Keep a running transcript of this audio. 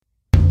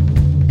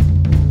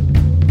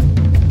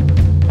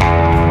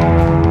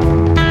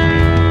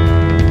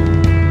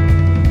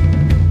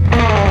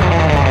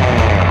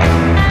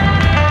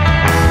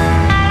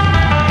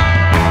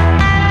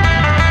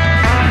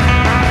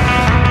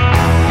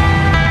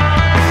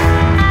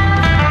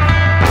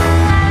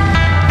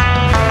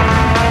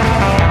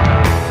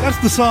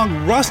The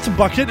song Rust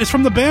Bucket is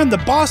from the band The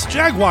Boss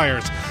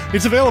Jaguars.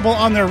 It's available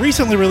on their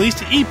recently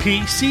released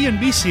EP, See and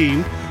Be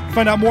Seen.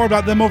 Find out more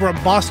about them over at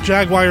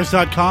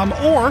bossjaguars.com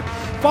or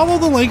follow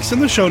the links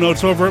in the show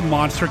notes over at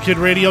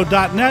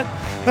monsterkidradio.net.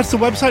 That's the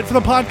website for the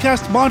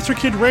podcast Monster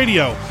Kid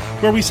Radio,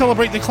 where we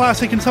celebrate the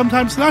classic and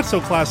sometimes not so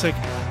classic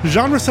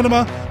genre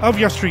cinema of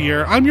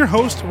yesteryear. I'm your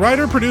host,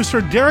 writer-producer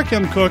Derek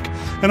M. Cook,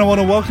 and I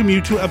want to welcome you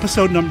to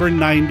episode number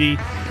 98.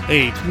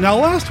 Now,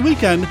 last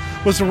weekend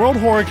was the World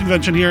Horror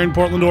Convention here in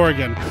Portland,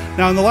 Oregon.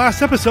 Now, in the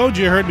last episode,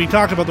 you heard me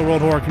talk about the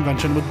World Horror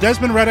Convention with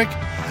Desmond Reddick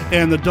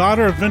and the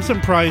daughter of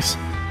Vincent Price,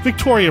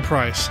 Victoria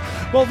Price.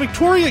 Well,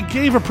 Victoria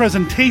gave a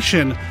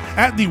presentation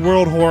at the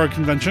World Horror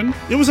Convention.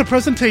 It was a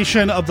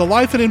presentation of the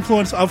life and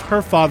influence of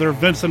her father,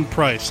 Vincent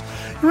Price.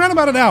 It ran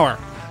about an hour.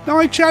 Now,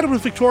 I chatted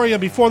with Victoria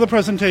before the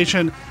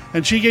presentation,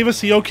 and she gave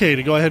us the okay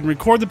to go ahead and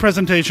record the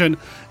presentation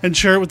and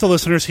share it with the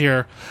listeners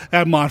here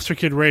at Monster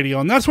Kid Radio.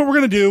 And that's what we're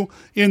going to do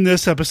in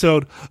this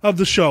episode of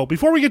the show.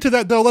 Before we get to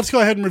that, though, let's go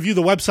ahead and review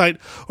the website.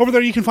 Over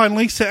there, you can find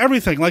links to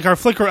everything, like our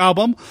Flickr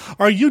album,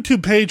 our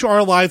YouTube page, or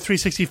our Live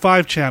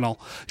 365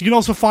 channel. You can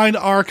also find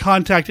our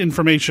contact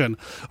information.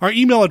 Our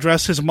email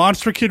address is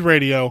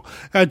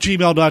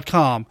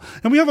monsterkidradio@gmail.com.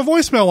 And we have a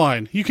voicemail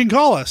line. You can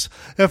call us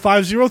at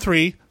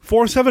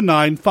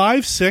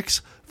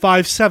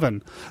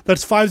 503-479-5657.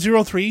 That's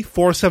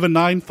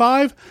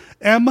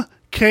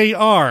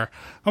 503-479-5MKR.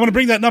 I'm going to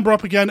bring that number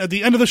up again at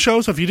the end of the show,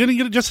 so if you didn't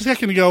get it just a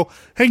second ago,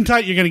 hang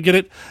tight, you're going to get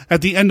it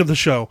at the end of the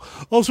show.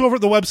 Also, over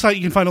at the website,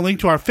 you can find a link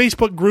to our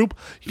Facebook group.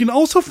 You can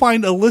also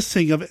find a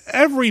listing of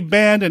every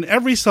band and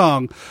every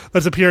song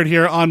that's appeared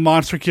here on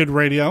Monster Kid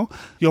Radio.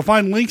 You'll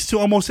find links to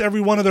almost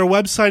every one of their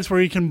websites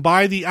where you can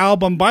buy the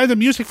album, buy the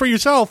music for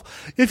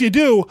yourself. If you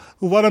do,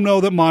 let them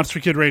know that Monster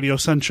Kid Radio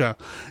sent you.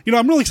 You know,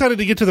 I'm really excited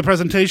to get to the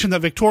presentation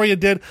that Victoria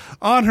did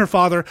on her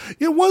father.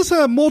 It was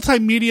a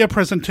multimedia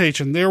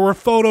presentation. There were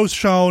photos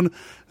shown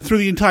through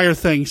the entire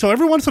thing. So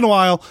every once in a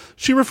while,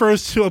 she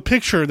refers to a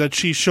picture that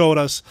she showed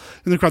us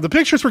in the crowd. The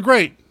pictures were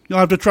great. You'll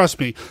have to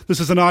trust me. This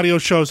is an audio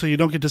show, so you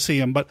don't get to see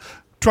them. But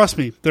trust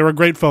me, they were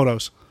great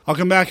photos. I'll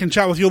come back and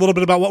chat with you a little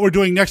bit about what we're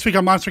doing next week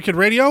on Monster Kid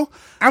Radio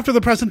after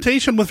the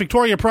presentation with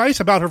Victoria Price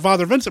about her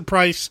father, Vincent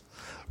Price,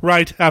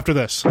 right after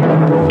this.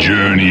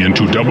 Journey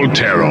into double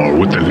terror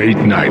with the late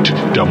night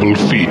double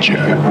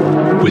feature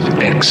with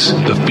X,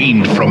 the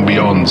fiend from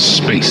beyond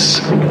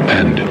space,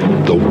 and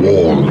the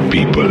Wall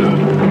People.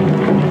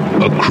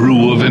 A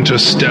crew of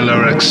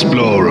interstellar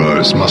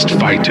explorers must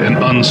fight an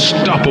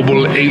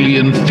unstoppable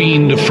alien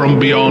fiend from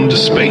beyond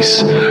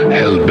space,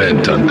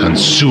 hell-bent on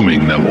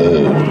consuming them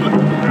all.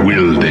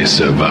 Will they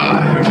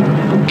survive?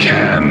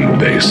 Can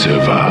they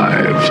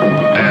survive?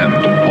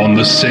 And on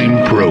the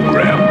same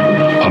program,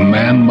 a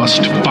man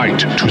must fight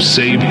to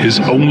save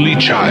his only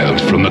child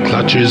from the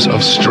clutches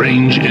of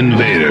strange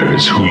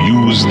invaders who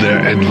use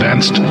their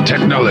advanced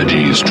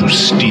technologies to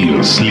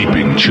steal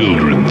sleeping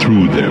children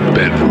through their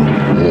bedroom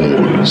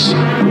walls.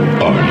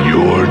 Are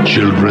your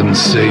children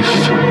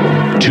safe?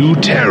 Two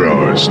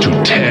terrors to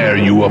tear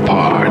you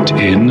apart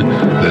in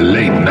the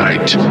late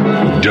night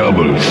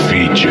double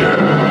feature.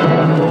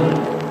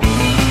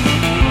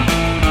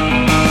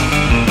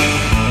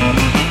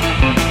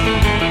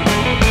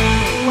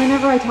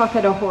 I talk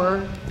at a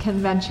horror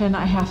convention,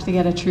 I have to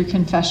get a true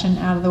confession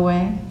out of the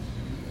way,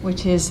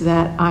 which is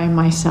that I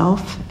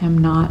myself am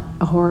not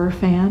a horror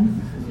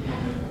fan.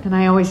 And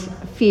I always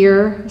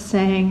fear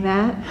saying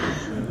that,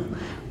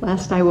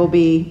 lest I will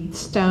be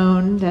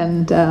stoned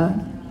and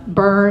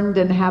burned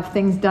and have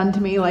things done to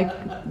me like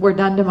were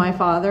done to my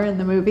father in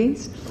the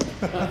movies.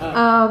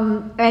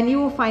 And you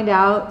will find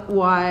out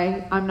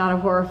why I'm not a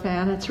horror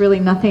fan. It's really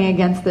nothing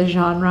against the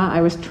genre.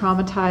 I was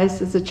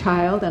traumatized as a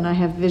child, and I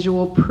have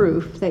visual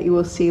proof that you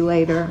will see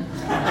later.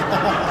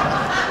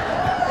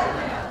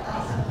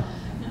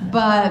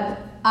 But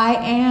I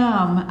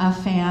am a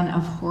fan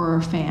of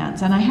horror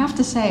fans, and I have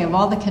to say, of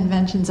all the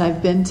conventions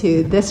I've been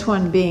to, this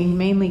one being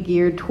mainly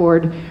geared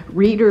toward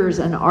readers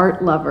and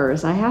art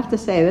lovers, I have to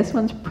say this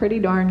one's pretty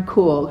darn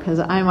cool, because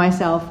I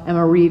myself am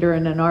a reader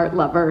and an art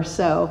lover,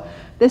 so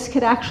this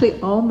could actually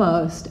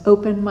almost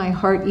open my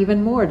heart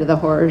even more to the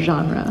horror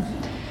genre.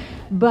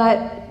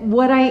 But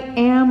what I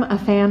am a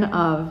fan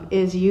of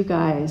is you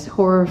guys,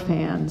 horror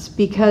fans,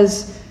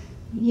 because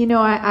you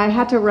know, I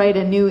had to write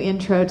a new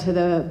intro to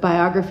the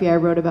biography I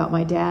wrote about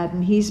my dad,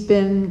 and he's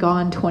been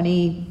gone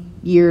 20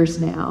 years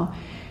now.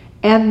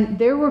 And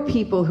there were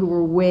people who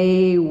were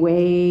way,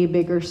 way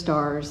bigger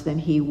stars than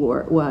he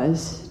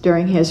was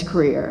during his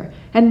career.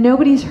 And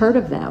nobody's heard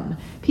of them.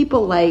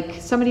 People like,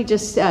 somebody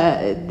just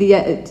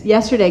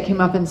yesterday came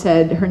up and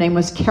said her name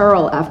was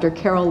Carol after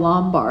Carol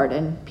Lombard.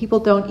 And people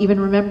don't even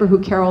remember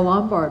who Carol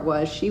Lombard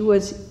was. She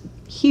was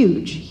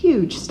huge,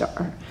 huge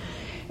star.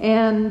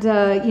 And,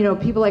 you know,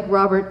 people like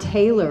Robert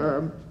Taylor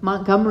or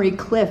Montgomery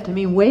Clift, I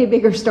mean, way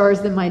bigger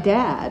stars than my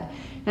dad.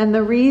 And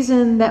the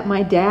reason that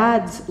my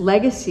dad's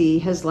legacy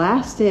has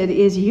lasted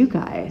is you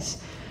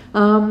guys.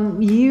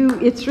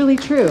 It's really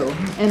true.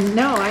 And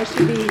no, I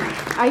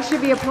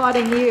should be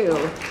applauding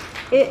you.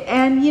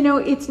 And,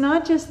 it's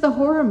not just the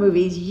horror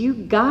movies. You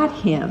got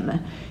him,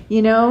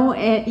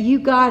 and you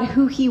got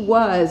who he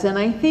was. And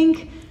I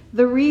think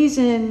the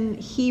reason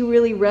he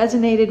really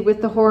resonated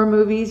with the horror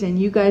movies and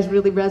you guys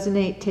really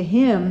resonate to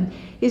him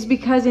is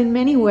because in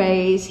many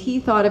ways he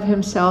thought of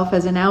himself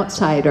as an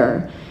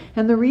outsider.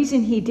 And the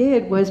reason he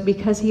did was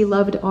because he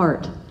loved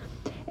art.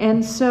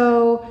 And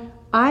so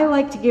I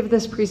like to give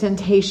this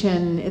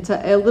presentation, it's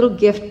a little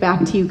gift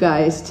back to you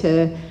guys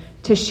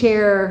to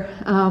share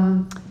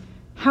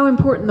how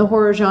important the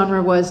horror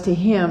genre was to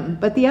him.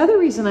 But the other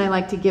reason I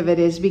like to give it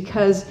is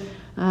because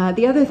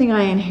the other thing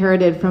I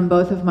inherited from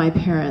both of my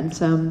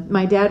parents,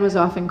 my dad was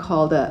often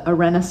called a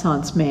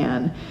Renaissance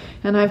man.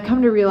 And I've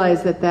come to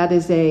realize that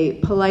is a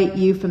polite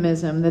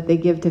euphemism that they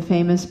give to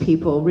famous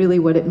people. Really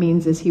what it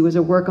means is he was a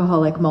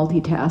workaholic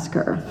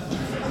multitasker.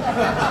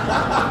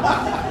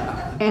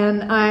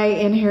 And I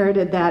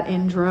inherited that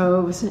in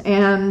droves.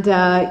 And,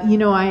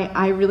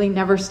 I really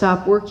never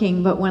stopped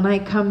working. But when I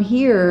come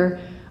here,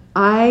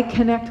 I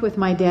connect with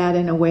my dad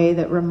in a way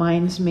that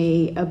reminds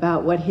me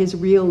about what his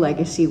real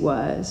legacy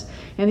was.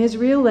 And his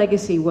real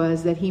legacy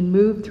was that he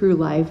moved through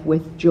life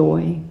with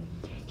joy.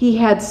 He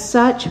had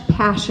such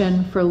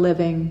passion for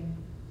living.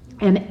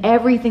 And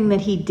everything that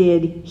he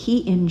did,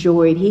 he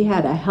enjoyed. He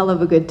had a hell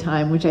of a good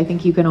time, which I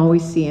think you can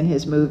always see in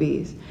his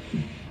movies.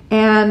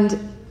 And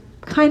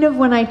kind of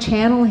when I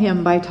channel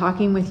him by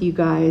talking with you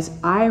guys,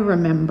 I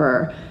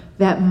remember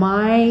that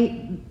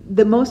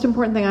the most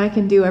important thing I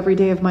can do every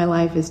day of my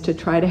life is to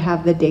try to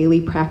have the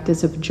daily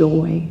practice of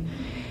joy.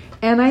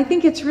 And I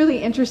think it's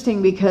really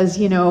interesting because,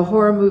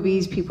 horror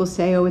movies, people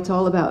say, oh, it's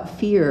all about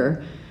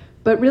fear.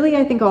 But really,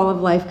 I think all of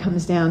life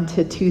comes down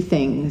to two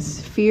things,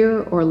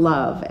 fear or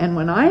love. And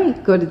when I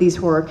go to these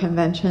horror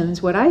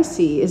conventions, what I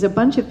see is a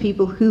bunch of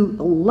people who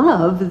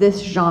love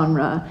this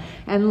genre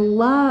and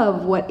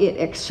love what it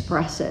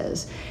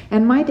expresses.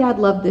 And my dad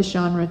loved this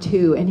genre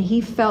too, and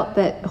he felt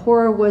that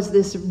horror was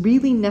this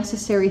really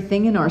necessary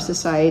thing in our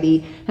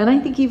society, and I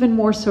think even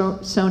more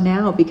so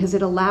now, because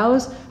it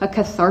allows a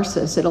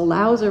catharsis, it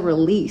allows a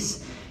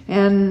release.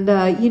 And,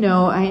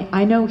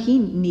 I know he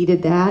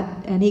needed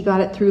that, and he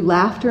got it through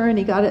laughter, and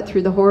he got it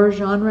through the horror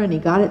genre, and he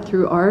got it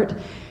through art.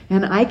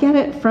 And I get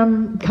it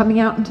from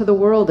coming out into the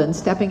world and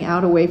stepping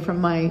out away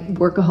from my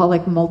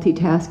workaholic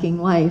multitasking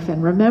life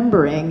and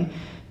remembering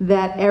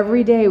that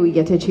every day we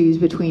get to choose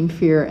between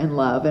fear and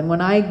love. And when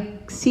I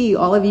see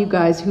all of you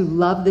guys who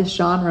love this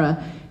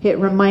genre, it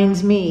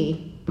reminds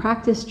me,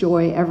 practice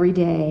joy every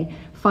day.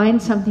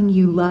 Find something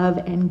you love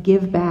and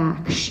give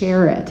back,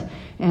 share it,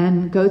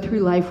 and go through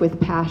life with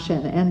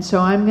passion. And so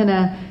I'm going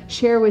to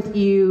share with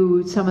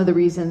you some of the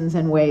reasons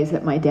and ways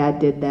that my dad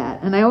did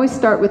that. And I always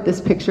start with this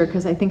picture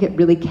because I think it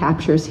really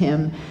captures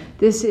him.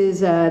 This is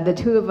the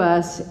two of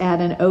us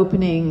at an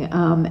opening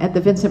at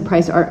the Vincent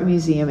Price Art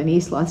Museum in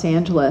East Los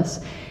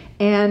Angeles.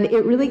 And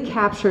it really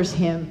captures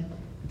him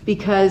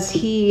because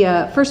he,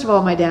 first of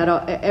all, my dad,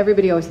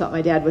 everybody always thought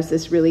my dad was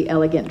this really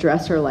elegant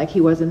dresser like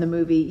he was in the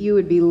movie. You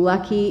would be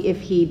lucky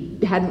if he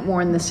hadn't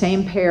worn the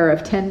same pair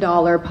of $10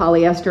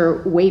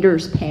 polyester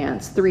waiter's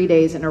pants 3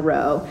 days in a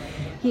row.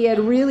 He had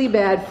really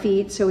bad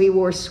feet, so he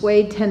wore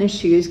suede tennis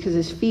shoes because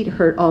his feet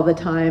hurt all the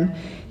time.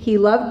 He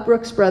loved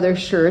Brooks Brothers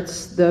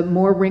shirts, the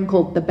more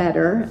wrinkled the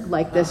better,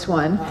 like this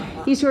one.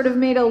 He sort of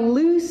made a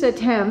loose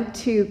attempt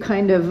to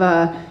kind of,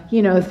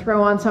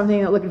 throw on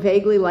something that looked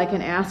vaguely like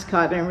an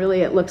ascot, and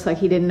really it looks like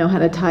he didn't know how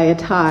to tie a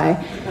tie.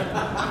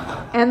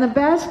 And the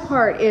best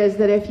part is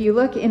that if you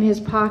look in his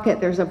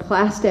pocket, there's a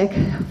plastic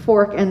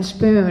fork and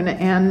spoon,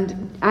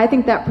 and I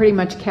think that pretty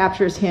much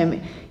captures him.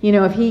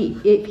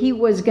 If he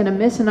was going to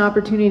miss an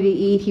opportunity to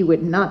eat, he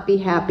would not be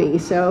happy.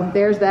 So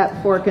there's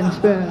that fork and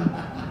spoon.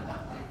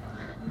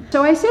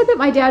 So I said that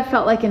my dad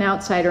felt like an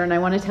outsider, and I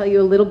want to tell you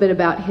a little bit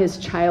about his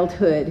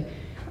childhood.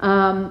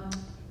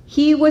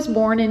 He was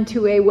born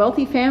into a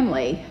wealthy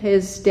family.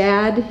 His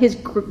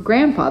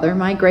grandfather,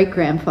 my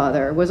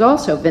great-grandfather, was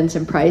also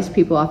Vincent Price.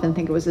 People often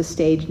think it was a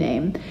stage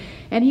name.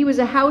 And he was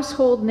a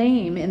household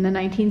name in the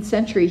 19th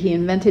century. He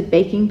invented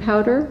baking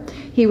powder.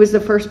 He was the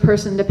first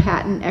person to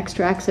patent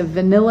extracts of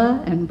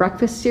vanilla and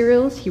breakfast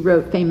cereals. He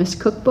wrote famous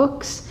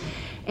cookbooks.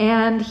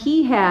 And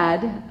he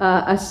had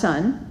a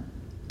son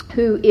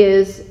who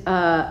is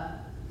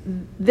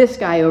this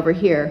guy over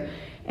here.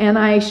 And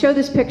I show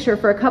this picture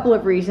for a couple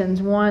of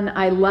reasons. One,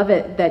 I love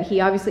it that he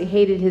obviously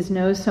hated his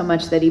nose so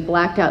much that he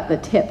blacked out the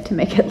tip to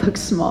make it look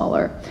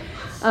smaller.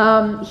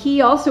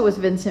 He also was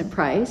Vincent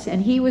Price,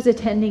 and he was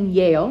attending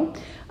Yale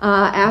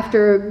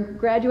after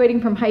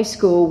graduating from high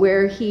school,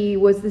 where he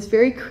was this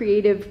very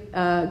creative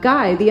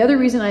guy. The other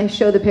reason I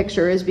show the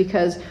picture is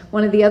because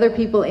one of the other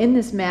people in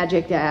this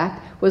magic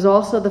act was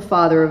also the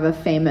father of a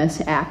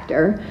famous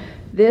actor.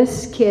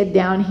 This kid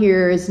down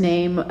here, his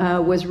name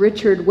was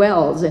Richard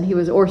Wells, and he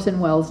was Orson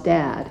Welles'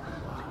 dad.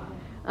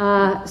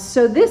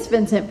 So this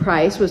Vincent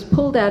Price was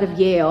pulled out of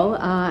Yale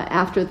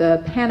after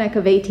the Panic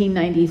of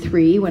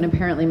 1893, when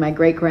apparently my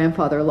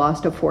great-grandfather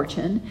lost a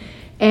fortune.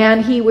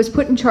 And he was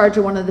put in charge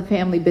of one of the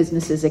family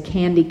businesses, a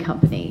candy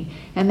company.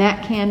 And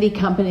that candy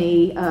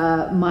company,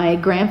 my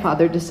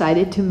grandfather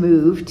decided to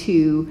move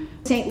to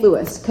St.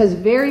 Louis, because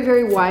very,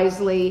 very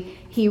wisely,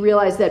 he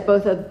realized that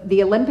both of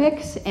the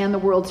Olympics and the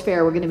World's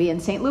Fair were going to be in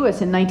St.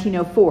 Louis in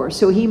 1904.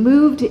 So he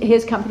moved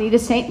his company to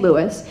St.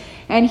 Louis,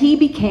 and he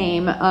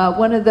became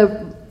one of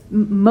the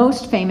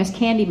most famous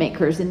candy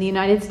makers in the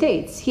United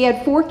States. He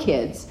had 4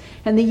 kids,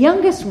 and the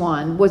youngest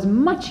one was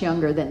much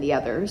younger than the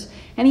others,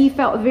 and he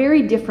felt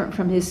very different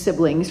from his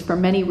siblings for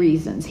many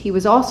reasons. He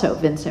was also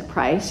Vincent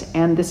Price,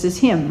 and this is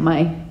him,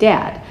 my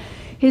dad.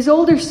 His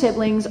older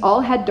siblings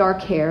all had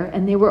dark hair,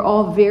 and they were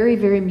all very,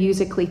 very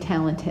musically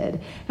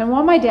talented. And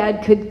while my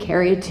dad could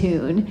carry a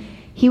tune,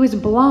 he was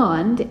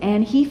blonde,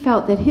 and he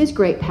felt that his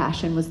great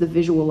passion was the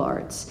visual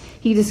arts.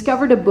 He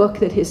discovered a book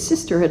that his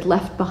sister had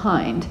left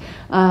behind,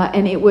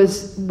 and it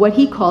was what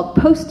he called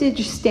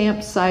postage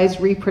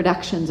stamp-sized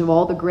reproductions of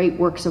all the great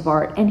works of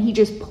art, and he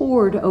just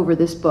pored over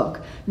this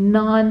book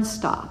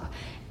nonstop.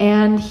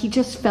 And he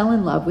just fell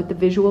in love with the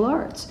visual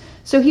arts.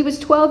 So he was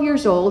 12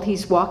 years old,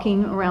 he's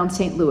walking around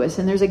St. Louis,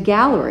 and there's a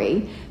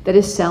gallery that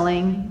is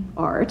selling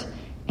art,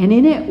 and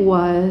in it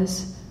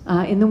was,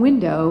 in the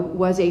window,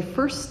 was a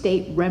First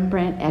State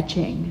Rembrandt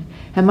etching.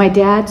 And my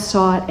dad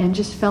saw it and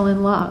just fell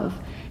in love.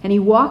 And he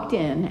walked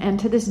in, and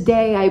to this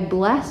day I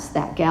bless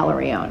that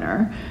gallery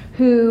owner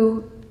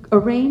who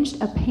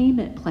arranged a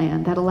payment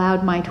plan that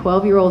allowed my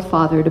 12-year-old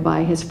father to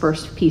buy his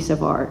first piece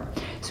of art.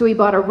 So he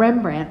bought a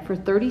Rembrandt for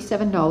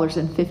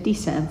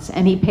 $37.50,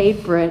 and he paid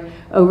for it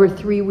over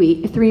 3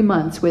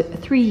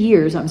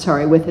 years,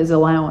 with his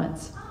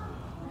allowance.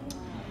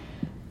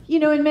 You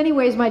know, in many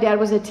ways, my dad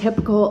was a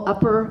typical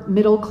upper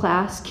middle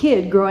class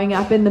kid growing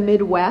up in the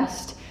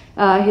Midwest.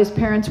 His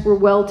parents were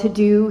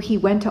well-to-do. He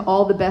went to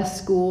all the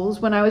best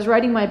schools. When I was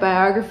writing my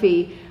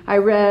biography, I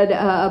read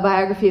a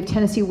biography of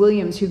Tennessee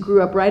Williams, who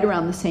grew up right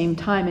around the same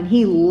time, and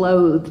he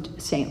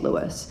loathed St.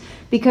 Louis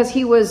because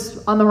he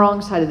was on the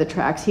wrong side of the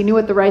tracks. He knew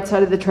what the right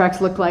side of the tracks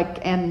looked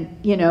like, and,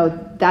 you know,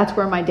 that's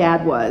where my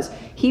dad was.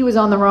 He was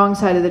on the wrong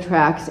side of the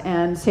tracks,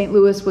 and St.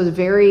 Louis was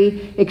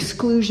very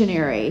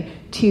exclusionary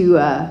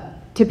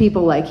to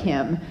people like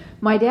him.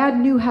 My dad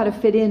knew how to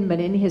fit in, but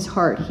in his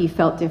heart he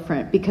felt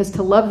different, because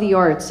to love the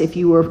arts, if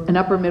you were an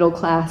upper middle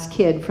class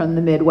kid from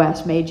the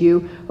Midwest, made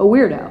you a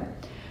weirdo.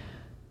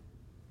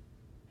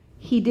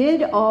 He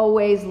did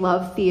always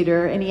love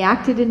theater, and he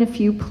acted in a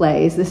few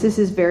plays. This is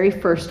his very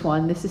first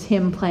one. This is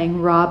him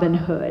playing Robin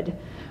Hood.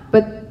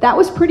 But that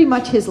was pretty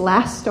much his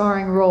last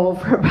starring role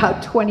for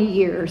about 20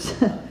 years.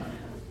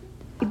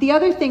 The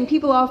other thing,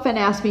 people often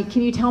ask me,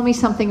 can you tell me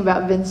something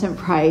about Vincent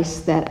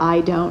Price that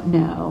I don't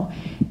know?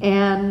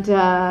 And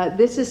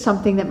this is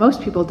something that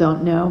most people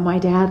don't know. My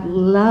dad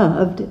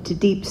loved to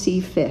deep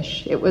sea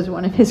fish. It was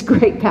one of his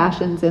great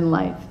passions in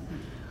life.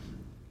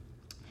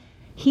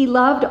 He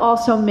loved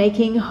also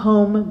making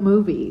home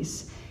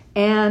movies.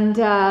 And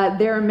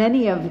there are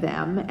many of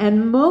them,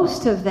 and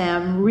most of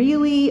them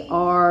really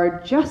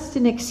are just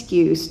an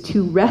excuse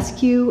to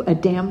rescue a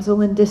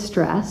damsel in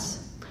distress,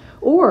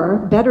 or,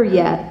 better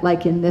yet,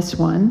 like in this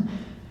one,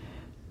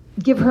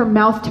 give her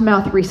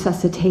mouth-to-mouth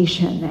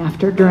resuscitation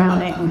after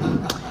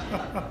drowning.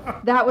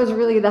 That was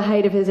really the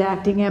height of his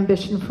acting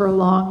ambition for a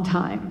long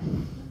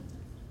time.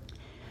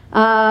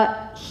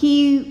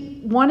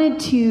 He wanted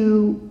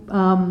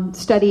to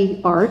study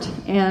art,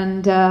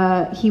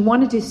 and he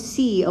wanted to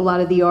see a lot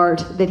of the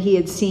art that he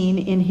had seen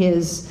in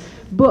his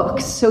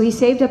books. So he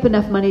saved up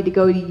enough money to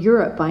go to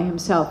Europe by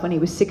himself when he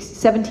was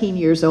 17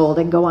 years old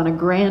and go on a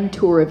grand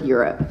tour of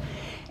Europe.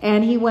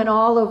 And he went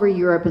all over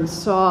Europe and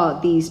saw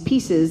these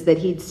pieces that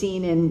he'd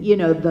seen in, you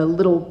know, the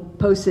little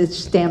postage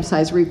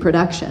stamp-sized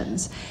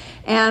reproductions.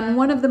 And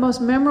one of the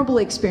most memorable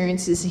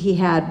experiences he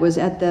had was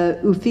at the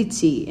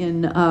Uffizi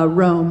in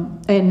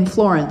Rome, in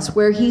Florence,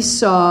 where he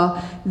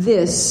saw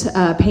this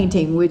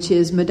painting, which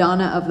is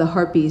Madonna of the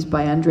Harpies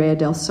by Andrea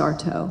del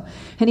Sarto.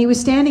 And he was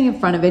standing in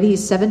front of it.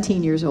 He's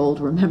 17 years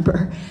old,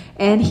 remember.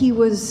 And he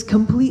was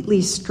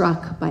completely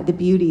struck by the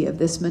beauty of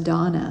this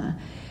Madonna.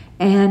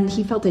 And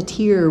he felt a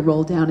tear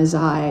roll down his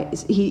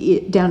eyes,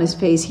 down his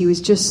face. He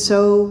was just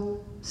so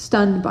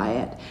stunned by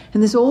it.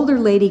 And this older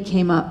lady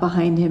came up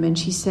behind him and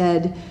she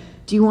said,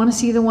 "Do you want to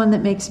see the one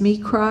that makes me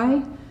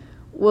cry?"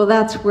 Well,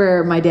 that's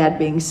where my dad,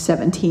 being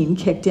 17,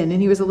 kicked in,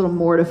 and he was a little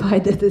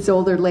mortified that this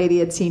older lady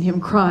had seen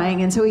him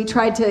crying. And so he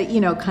tried to,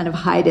 kind of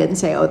hide it and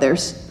say, "Oh,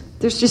 there's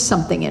just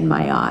something in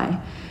my eye."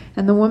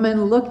 And the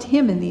woman looked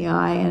him in the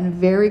eye and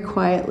very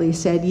quietly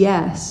said,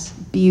 "Yes,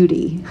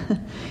 beauty."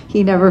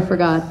 He never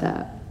forgot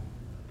that.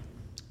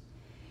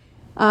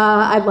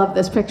 I love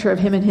this picture of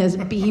him in his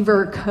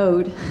beaver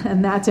coat,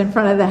 and that's in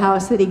front of the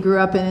house that he grew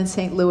up in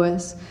St.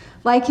 Louis.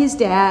 Like his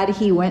dad,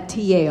 he went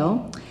to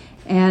Yale,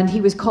 and he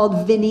was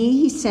called Vinny.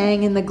 He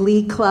sang in the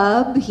Glee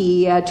Club.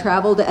 He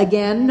traveled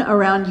again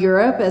around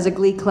Europe as a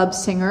Glee Club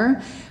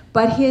singer,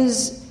 but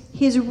his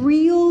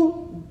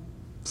real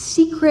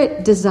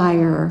secret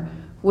desire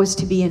was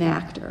to be an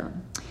actor.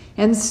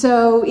 And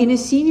so in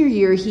his senior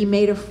year, he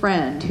made a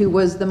friend who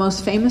was the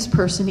most famous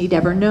person he'd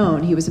ever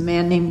known. He was a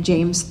man named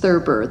James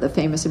Thurber, the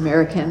famous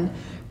American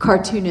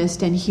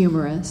cartoonist and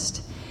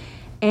humorist.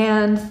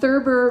 And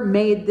Thurber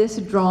made this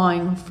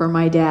drawing for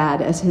my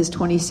dad as his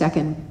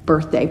 22nd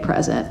birthday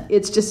present.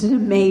 It's just an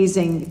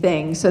amazing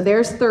thing. So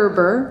there's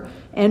Thurber,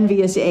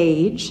 envious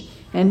age,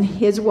 and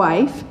his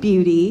wife,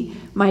 Beauty,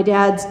 my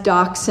dad's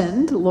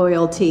dachshund,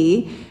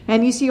 Loyalty,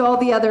 and you see all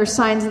the other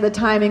signs of the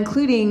time,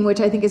 including, which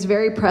I think is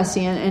very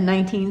prescient, in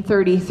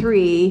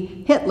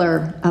 1933,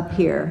 Hitler up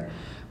here,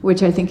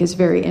 which I think is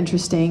very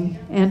interesting,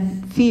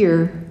 and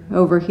Fear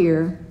over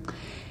here.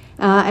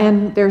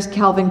 And there's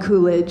Calvin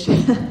Coolidge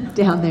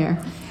down there.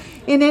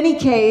 In any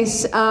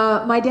case,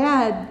 my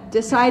dad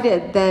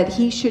decided that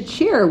he should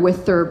share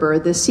with Thurber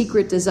the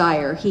secret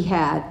desire he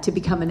had to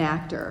become an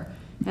actor.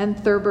 And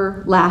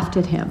Thurber laughed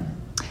at him.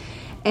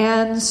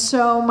 And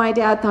so my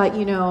dad thought,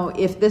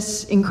 if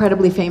this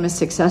incredibly famous,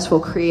 successful,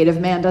 creative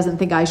man doesn't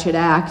think I should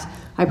act,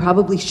 I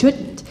probably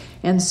shouldn't.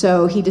 And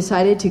so he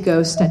decided to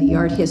go study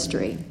art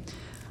history.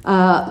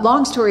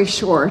 Long story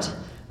short,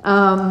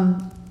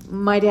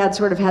 my dad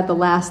sort of had the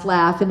last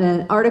laugh. In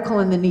an article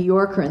in the New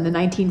Yorker in the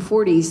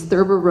 1940s,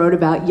 Thurber wrote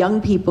about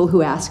young people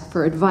who ask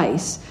for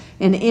advice.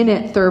 And in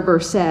it, Thurber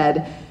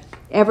said,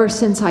 "Ever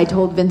since I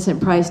told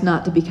Vincent Price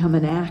not to become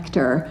an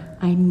actor,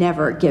 I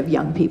never give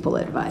young people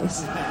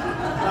advice."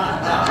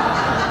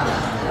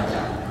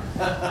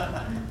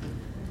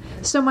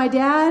 So my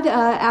dad,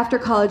 after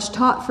college,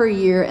 taught for a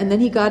year, and then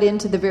he got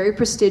into the very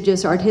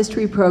prestigious art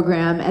history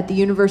program at the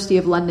University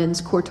of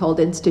London's Courtauld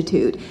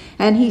Institute.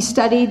 And he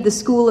studied the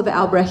school of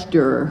Albrecht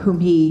Dürer,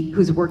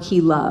 whose work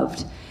he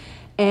loved.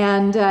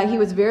 And he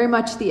was very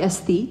much the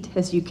aesthete,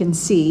 as you can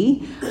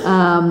see.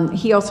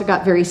 He also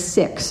got very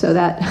sick, so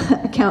that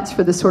accounts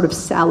for the sort of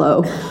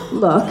sallow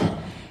look.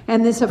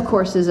 And this, of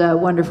course, is a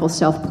wonderful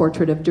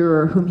self-portrait of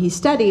Dürer, whom he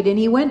studied. And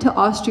he went to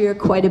Austria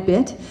quite a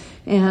bit.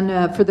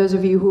 And for those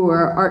of you who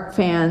are art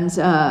fans,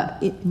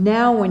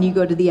 now when you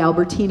go to the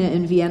Albertina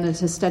in Vienna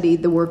to study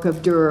the work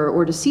of Dürer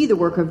or to see the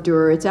work of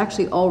Dürer, it's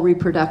actually all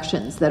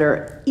reproductions that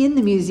are in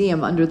the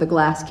museum under the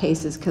glass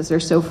cases because they're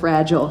so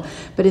fragile.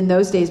 But in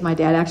those days, my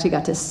dad actually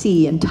got to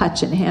see and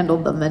touch and handle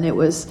them, and it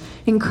was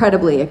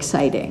incredibly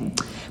exciting.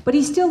 But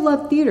he still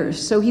loved theater,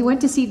 so he went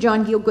to see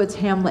John Gielgud's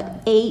Hamlet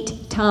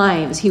 8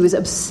 times. He was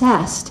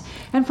obsessed.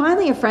 And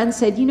finally a friend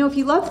said, if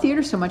you love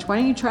theater so much, why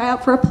don't you try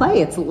out for a play?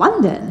 It's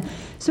London.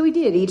 So he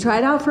did. He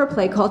tried out for a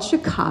play called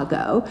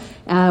Chicago,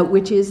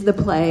 which is the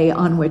play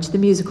on which the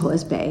musical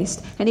is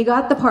based. And he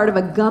got the part of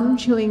a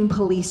gum-chewing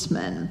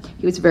policeman.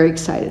 He was very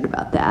excited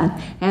about that.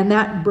 And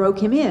that broke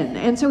him in.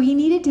 And so he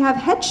needed to have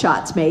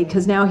headshots made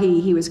because now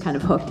he was kind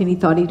of hooked and he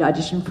thought he'd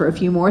audition for a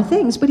few more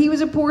things. But he was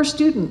a poor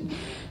student.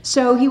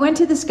 So he went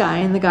to this guy,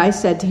 and the guy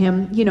said to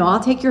him,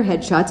 I'll take your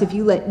headshots if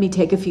you let me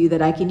take a few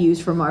that I can use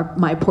for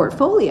my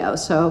portfolio.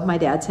 So my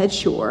dad said,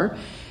 sure.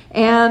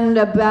 And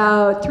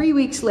about 3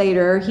 weeks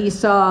later, he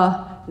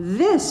saw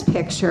this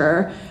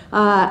picture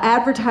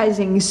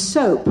advertising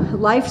soap,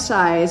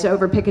 life-size,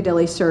 over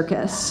Piccadilly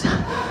Circus.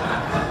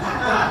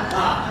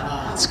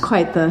 It's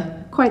quite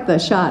the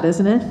shot,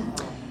 isn't it?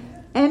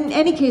 In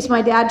any case,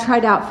 my dad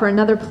tried out for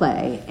another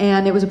play,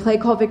 and it was a play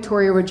called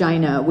Victoria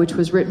Regina, which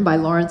was written by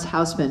Lawrence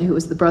Houseman, who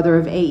was the brother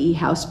of A.E.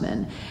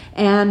 Houseman.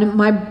 And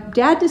my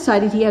dad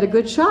decided he had a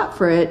good shot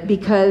for it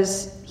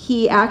because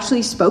he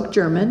actually spoke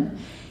German.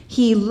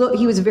 He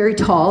was very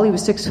tall. He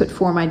was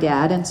 6'4", my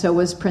dad, and so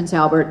was Prince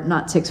Albert,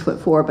 not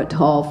 6'4", but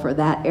tall for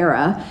that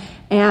era,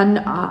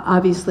 and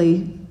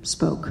obviously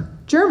spoke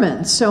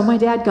German. So my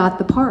dad got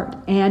the part,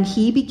 and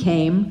he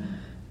became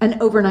an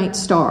overnight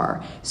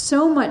star.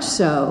 So much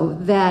so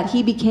that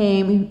he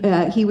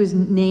was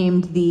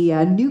named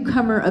the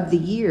newcomer of the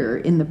year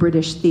in the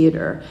British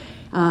theater.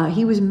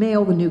 He was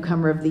male, the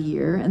newcomer of the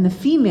year, and the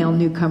female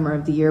newcomer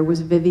of the year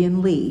was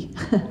Vivian Leigh.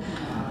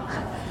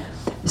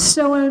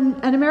 So an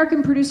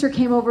American producer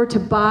came over to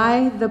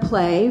buy the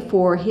play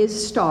for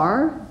his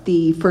star,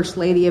 the First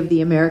Lady of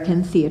the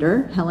American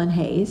Theater, Helen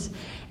Hayes.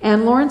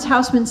 And Lawrence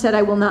Houseman said,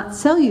 I will not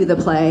sell you the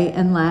play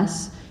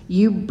unless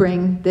you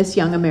bring this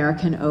young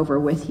American over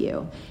with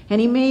you. And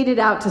he made it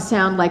out to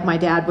sound like my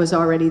dad was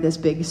already this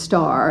big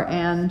star.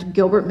 And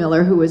Gilbert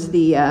Miller, who was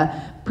the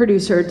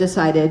producer,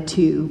 decided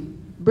to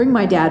bring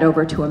my dad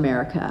over to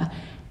America.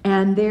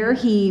 And there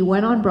he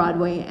went on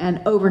Broadway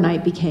and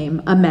overnight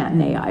became a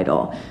matinee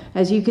idol.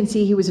 As you can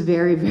see, he was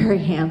very, very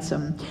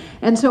handsome.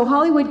 And so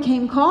Hollywood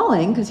came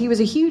calling because he was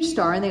a huge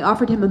star, and they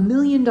offered him $1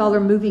 million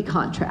movie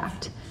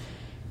contract.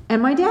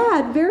 And my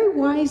dad very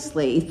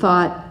wisely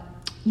thought,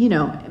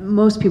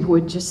 most people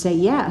would just say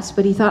yes,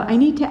 but he thought, I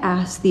need to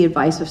ask the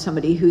advice of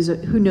somebody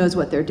who knows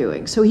what they're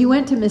doing. So he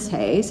went to Miss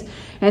Hayes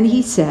and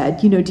he said,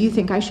 do you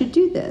think I should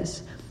do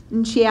this?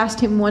 And she asked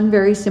him one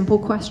very simple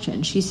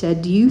question. She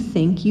said, do you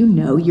think you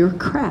know your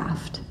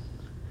craft?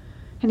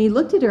 And he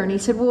looked at her and he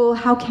said, well,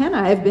 how can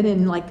I? I've been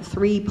in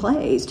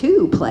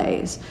 2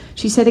 plays.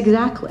 She said,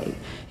 exactly.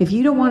 If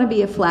you don't want to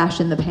be a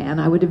flash in the pan,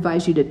 I would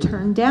advise you to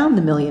turn down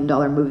the $1 million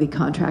movie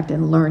contract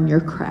and learn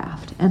your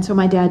craft. And so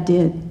my dad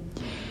did.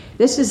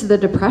 This is the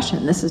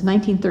Depression. This is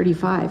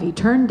 1935. He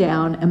turned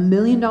down $1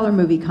 million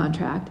movie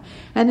contract.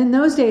 And in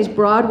those days,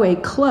 Broadway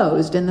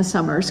closed in the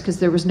summers because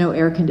there was no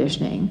air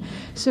conditioning.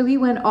 So he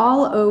went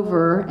all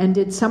over and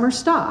did summer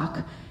stock.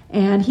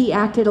 And he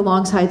acted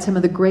alongside some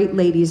of the great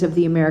ladies of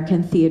the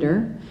American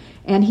theater.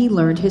 And he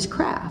learned his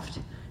craft.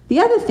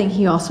 The other thing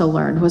he also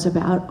learned was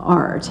about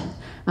art.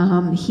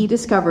 He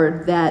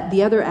discovered that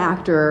the other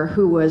actor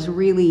who was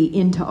really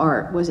into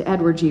art was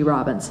Edward G.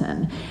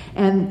 Robinson.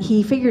 And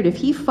he figured if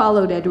he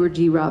followed Edward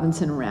G.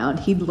 Robinson around,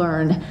 he'd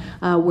learn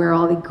where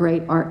all the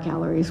great art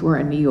galleries were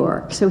in New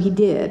York. So he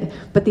did.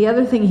 But the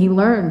other thing he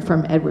learned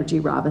from Edward G.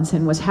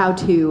 Robinson was how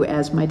to,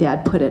 as my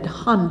dad put it,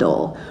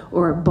 handle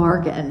or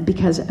bargain,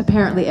 because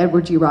apparently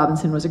Edward G.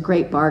 Robinson was a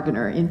great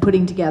bargainer in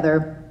putting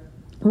together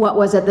what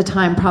was at the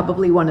time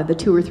probably one of the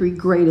 2 or 3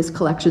 greatest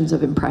collections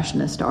of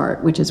Impressionist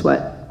art, which is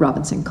what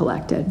Robinson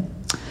collected.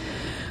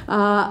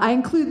 I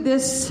include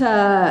this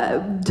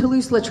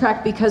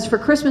Toulouse-Lautrec because for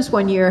Christmas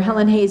one year,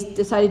 Helen Hayes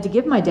decided to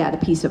give my dad a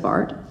piece of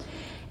art.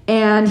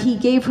 And she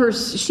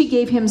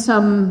gave him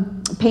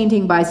some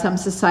painting by some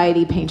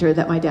society painter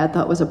that my dad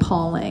thought was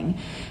appalling.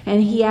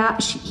 And he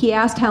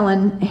asked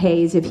Helen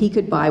Hayes if he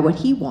could buy what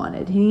he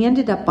wanted. And he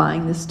ended up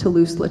buying this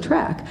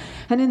Toulouse-Lautrec.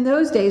 And in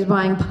those days,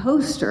 buying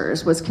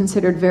posters was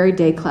considered very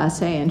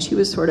déclassé. And she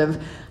was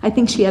I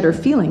think she had her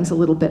feelings a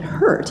little bit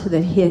hurt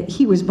that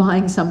he was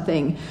buying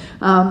something,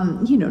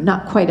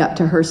 not quite up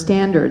to her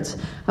standards.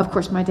 Of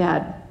course, my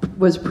dad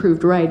was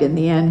proved right in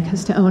the end,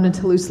 because to own a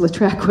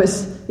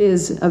Toulouse-Lautrec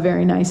is a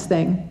very nice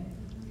thing.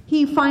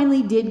 He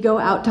finally did go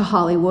out to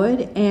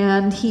Hollywood,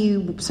 and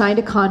he signed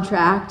a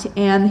contract,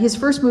 and his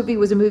first movie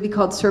was a movie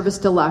called Service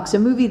Deluxe, a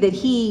movie that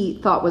he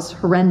thought was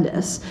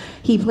horrendous.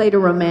 He played a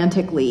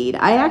romantic lead.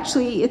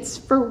 It's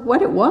for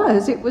what it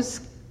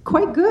was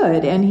quite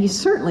good, and he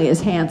certainly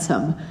is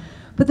handsome.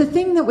 But the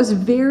thing that was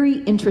very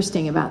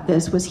interesting about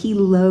this was he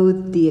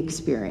loathed the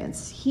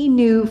experience. He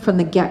knew from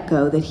the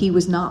get-go that he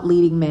was not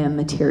leading man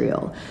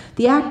material.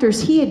 The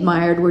actors he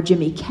admired were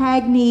Jimmy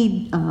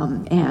Cagney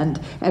and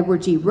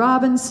Edward G.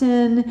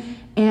 Robinson,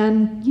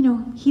 and,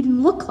 he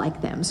didn't look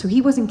like them, so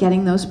he wasn't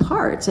getting those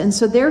parts. And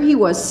so there he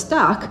was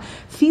stuck,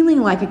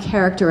 feeling like a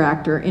character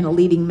actor in a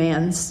leading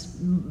man's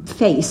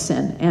face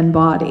and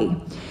body.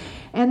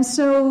 And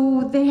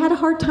so they had a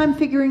hard time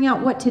figuring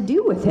out what to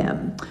do with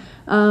him.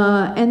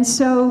 And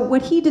so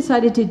what he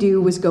decided to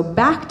do was go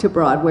back to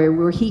Broadway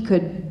where he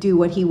could do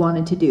what he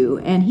wanted to do.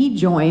 And he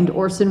joined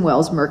Orson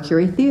Welles'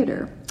 Mercury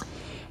Theater.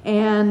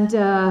 And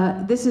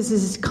this is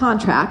his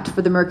contract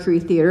for the Mercury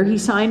Theater. He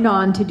signed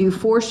on to do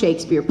 4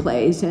 Shakespeare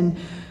plays. And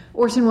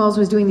Orson Welles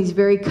was doing these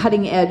very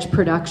cutting-edge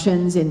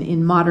productions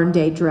in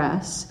modern-day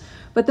dress.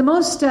 But the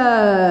most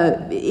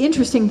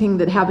interesting thing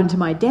that happened to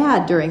my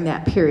dad during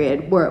that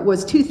period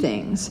was 2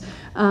 things.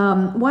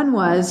 One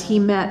was he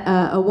met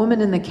a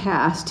woman in the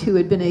cast who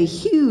had been a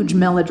huge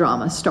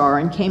melodrama star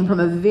and came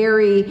from a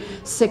very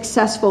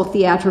successful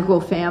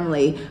theatrical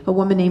family, a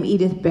woman named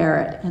Edith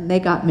Barrett, and they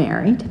got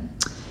married.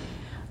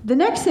 The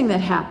next thing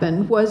that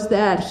happened was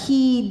that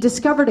he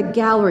discovered a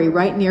gallery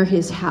right near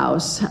his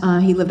house.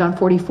 He lived on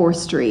 44th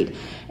Street.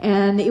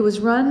 And it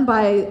was run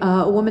by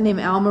a woman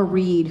named Alma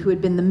Reed, who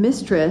had been the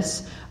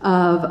mistress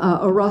of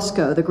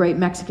Orozco, the great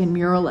Mexican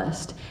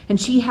muralist. And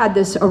she had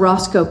this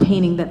Orozco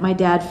painting that my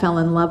dad fell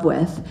in love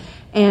with.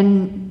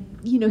 And,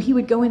 he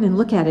would go in and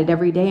look at it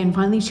every day. And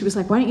finally she was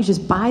like, why don't you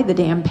just buy the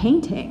damn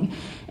painting?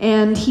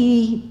 And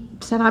he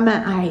said,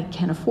 I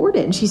can't afford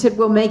it. And she said,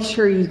 well, make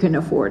sure you can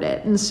afford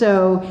it. And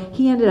so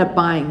he ended up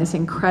buying this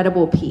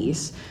incredible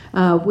piece,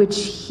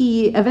 which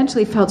he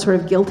eventually felt sort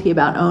of guilty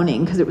about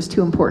owning because it was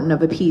too important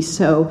of a piece.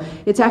 So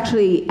it's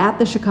actually at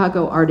the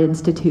Chicago Art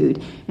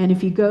Institute. And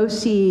if you go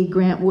see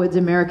Grant Wood's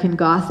American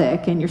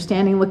Gothic and you're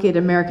standing looking at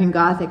American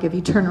Gothic, if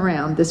you turn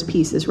around, this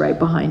piece is right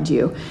behind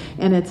you.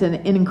 And it's an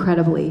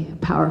incredibly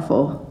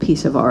powerful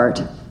piece of art.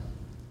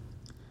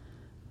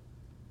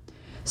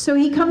 So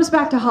he comes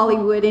back to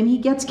Hollywood and he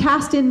gets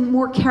cast in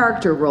more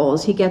character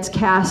roles. He gets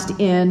cast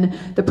in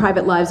The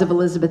Private Lives of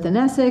Elizabeth and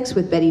Essex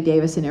with Bette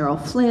Davis and Errol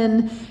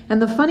Flynn.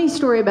 And the funny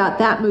story about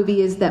that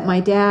movie is that my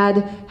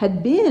dad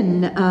had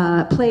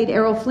played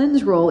Errol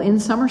Flynn's role in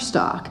Summer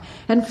Stock.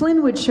 And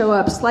Flynn would show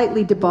up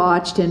slightly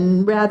debauched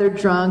and rather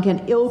drunk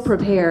and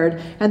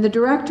ill-prepared. And the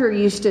director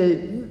used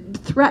to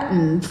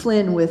threaten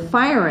Flynn with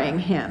firing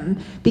him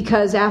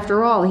because,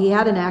 after all, he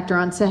had an actor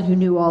on set who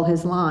knew all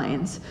his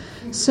lines.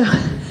 So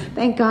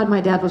thank God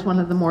my dad was one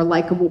of the more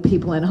likable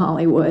people in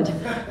Hollywood.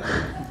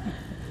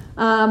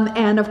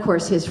 And, of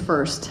course, his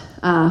first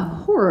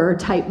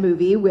horror-type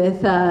movie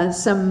with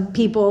some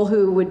people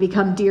who would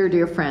become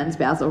dear friends,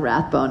 Basil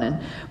Rathbone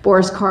and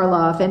Boris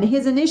Karloff. And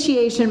his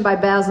initiation by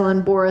Basil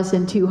and Boris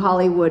into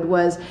Hollywood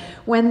was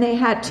when they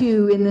had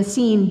to, in the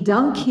scene,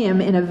 dunk him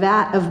in a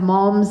vat of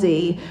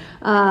Malmsey.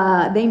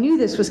 They knew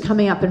this was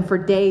coming up, and for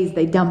days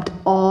they dumped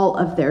all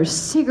of their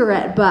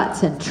cigarette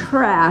butts and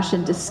trash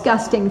and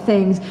disgusting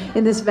things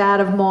in this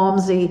vat of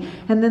Malmsey.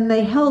 And then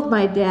they held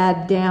my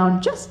dad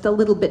down just a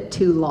little bit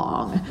too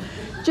long,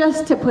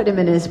 just to put him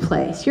in his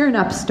place. You're an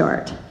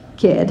upstart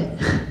kid.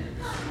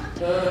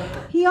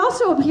 He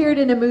also appeared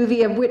in a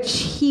movie of which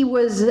he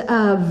was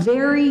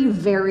very,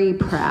 very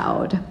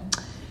proud.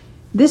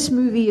 This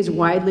movie is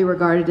widely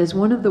regarded as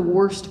one of the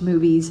worst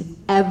movies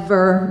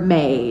ever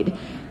made.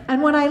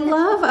 And what I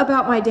love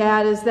about my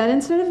dad is that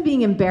instead of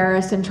being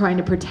embarrassed and trying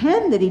to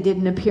pretend that he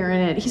didn't appear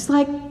in it, he's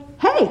like,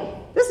 hey,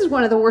 this is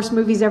one of the worst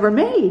movies ever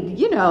made.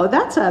 You know,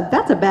 that's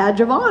a badge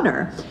of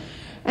honor.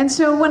 And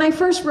so when I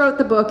first wrote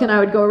the book and I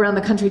would go around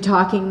the country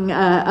talking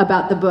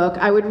about the book,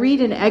 I would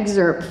read an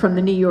excerpt from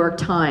the New York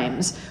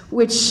Times,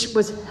 which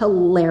was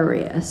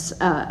hilarious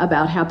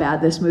about how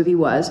bad this movie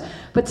was.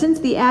 But since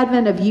the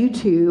advent of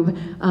YouTube,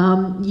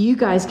 you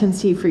guys can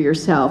see for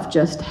yourself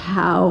just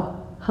how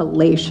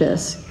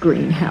hellacious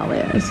Green Hell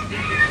is.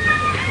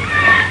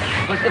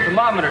 What's the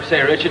thermometer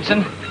say,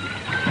 Richardson?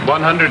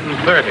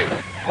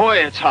 130. Boy,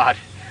 it's hot.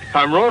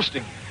 I'm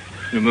roasting.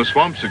 In the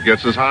swamps, it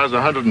gets as high as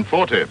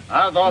 140.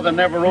 I thought they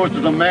never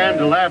roasted a man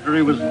till after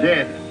he was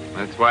dead.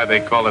 That's why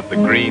they call it the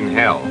Green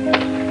Hell.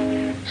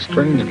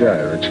 Strange guy,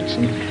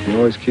 Richardson. He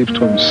always keeps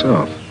to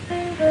himself.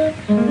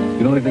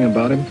 You know anything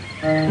about him?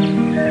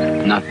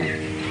 Nothing.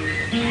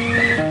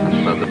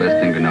 That's about the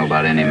best thing to know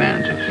about any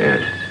man's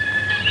affairs.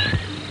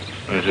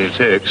 I say,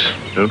 Tex,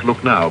 don't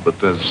look now, but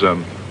there's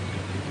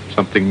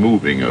something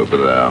moving over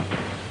there.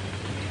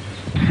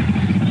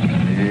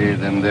 Hey,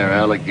 them there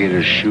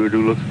alligators sure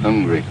do look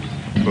hungry.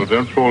 Well,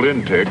 don't fall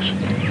in, Tex.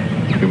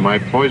 You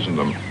might poison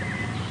them.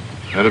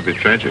 That'd be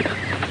tragic.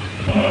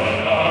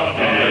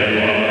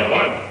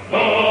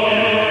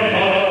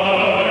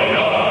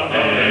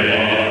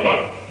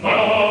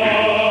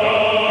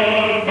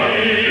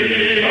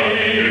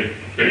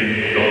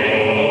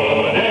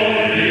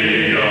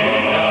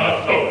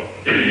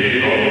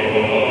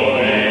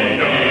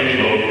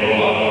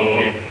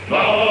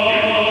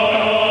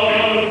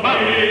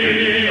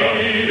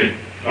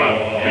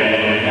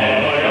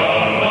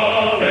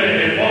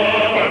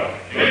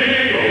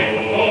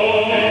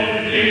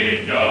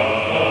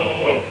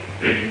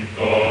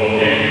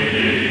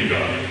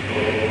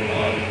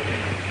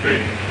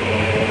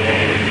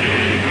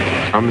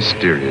 How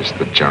mysterious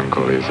the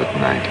jungle is at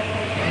night.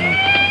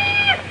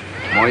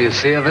 The more you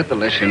see of it, the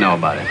less you know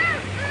about it.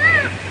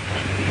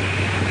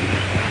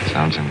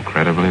 Sounds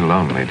incredibly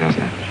lonely,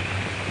 doesn't it?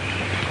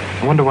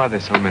 I wonder why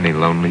there's so many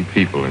lonely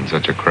people in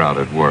such a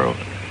crowded world.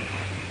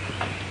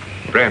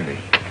 Brandy,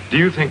 do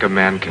you think a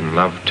man can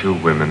love two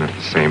women at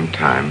the same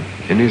time,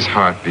 in his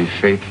heart be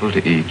faithful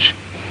to each,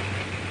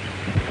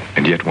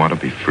 and yet want to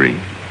be free?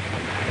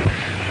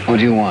 What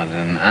do you want,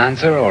 an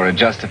answer or a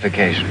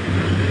justification?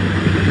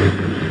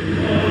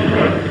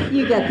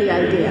 You get the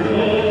idea.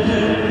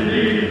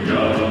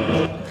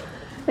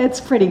 It's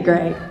pretty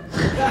great.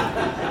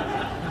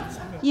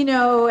 You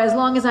know, as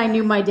long as I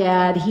knew my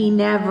dad, he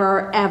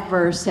never,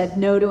 ever said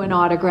no to an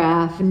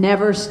autograph,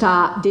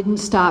 didn't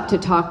stop to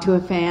talk to a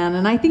fan.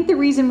 And I think the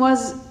reason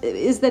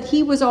is that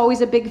he was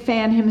always a big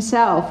fan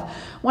himself.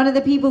 One of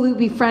the people who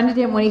befriended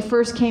him when he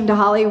first came to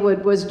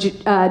Hollywood was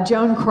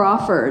Joan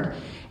Crawford.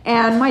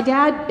 And my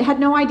dad had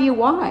no idea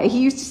why.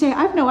 He used to say,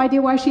 I have no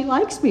idea why she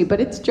likes me, but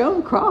it's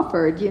Joan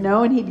Crawford, you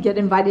know, and he'd get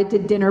invited to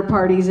dinner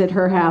parties at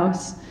her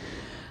house.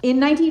 In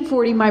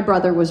 1940, my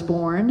brother was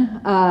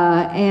born,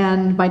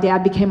 and my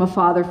dad became a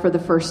father for the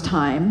first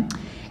time.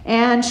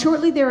 And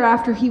shortly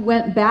thereafter, he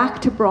went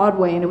back to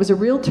Broadway, and it was a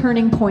real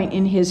turning point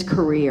in his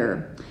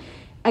career.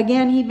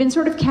 Again, he'd been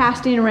sort of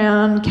cast in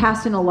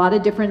a lot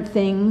of different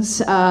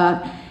things,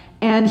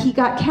 and he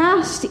got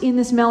cast in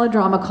this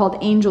melodrama called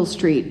Angel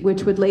Street,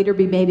 which would later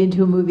be made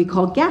into a movie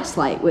called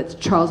Gaslight with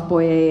Charles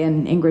Boyer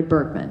and Ingrid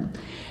Bergman.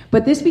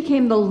 But this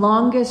became the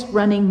longest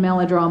running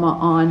melodrama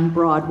on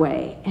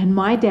Broadway. And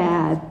my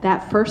dad,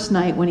 that first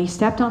night when he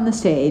stepped on the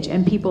stage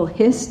and people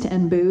hissed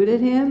and booed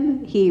at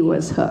him, he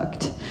was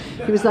hooked.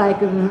 He was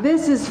like,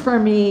 this is for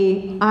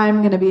me, I'm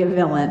going to be a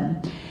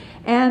villain.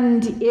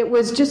 And it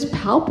was just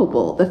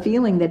palpable, the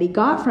feeling that he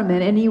got from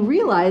it. And he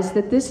realized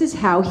that this is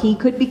how he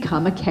could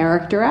become a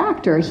character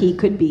actor. He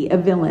could be a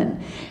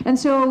villain. And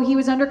so he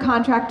was under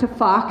contract to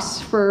Fox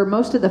for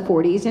most of the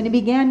 40s, and he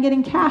began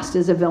getting cast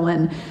as a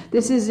villain.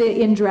 This is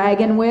in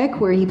Dragonwyck,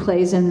 where he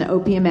plays an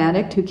opium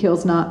addict who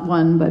kills not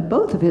one but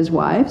both of his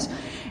wives.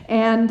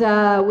 And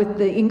with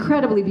the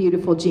incredibly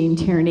beautiful Gene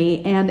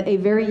Tierney and a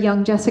very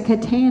young Jessica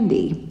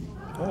Tandy.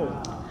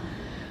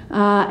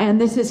 And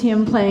this is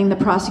him playing the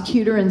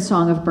prosecutor in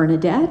Song of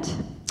Bernadette.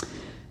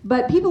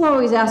 But people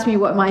always ask me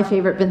what my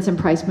favorite Vincent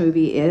Price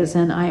movie is,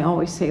 and I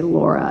always say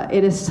Laura.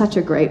 It is such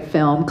a great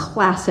film,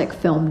 classic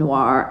film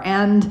noir.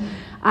 And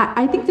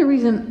I think the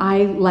reason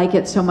I like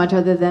it so much,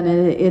 other than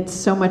it's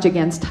so much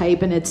against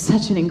type and it's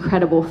such an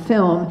incredible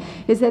film,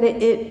 is that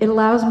it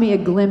allows me a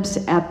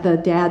glimpse at the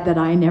dad that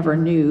I never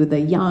knew,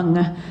 the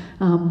young,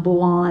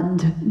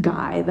 blonde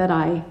guy that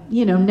I,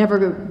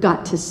 never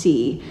got to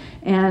see.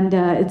 And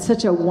it's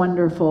such a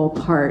wonderful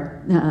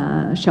part,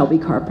 Shelby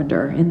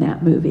Carpenter, in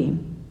that movie.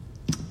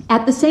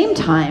 At the same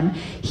time,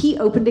 he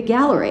opened a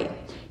gallery.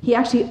 He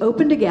actually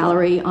opened a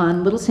gallery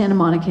on Little Santa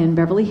Monica in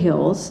Beverly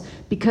Hills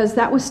because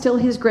that was still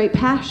his great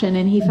passion,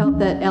 and he felt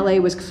that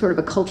LA was sort of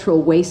a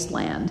cultural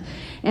wasteland.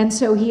 And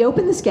so he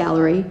opened this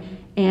gallery,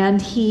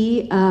 and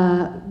he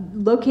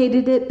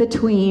located it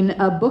between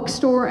a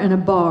bookstore and a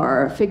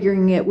bar,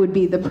 figuring it would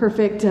be the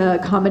perfect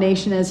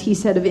combination, as he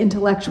said, of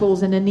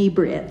intellectuals and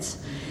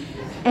inebriates.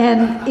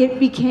 And it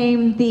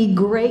became the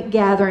great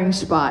gathering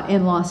spot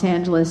in Los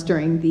Angeles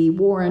during the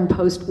war and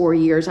post-war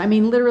years. I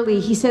mean, literally,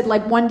 he said,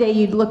 like, one day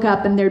you'd look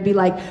up and there'd be,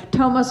 like,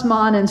 Thomas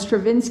Mann and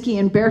Stravinsky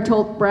and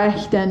Bertolt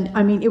Brecht, and,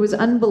 I mean, it was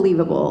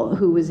unbelievable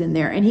who was in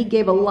there. And he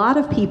gave a lot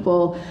of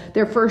people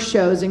their first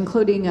shows,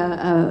 including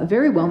a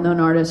very well-known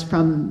artist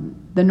from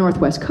the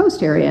Northwest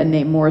Coast area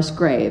named Morris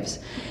Graves.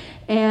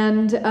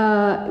 And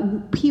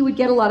he would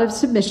get a lot of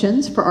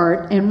submissions for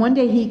art, and one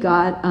day he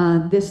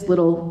got this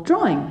little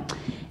drawing.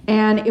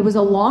 And it was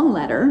a long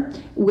letter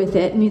with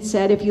it, and it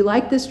said, if you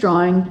like this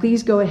drawing,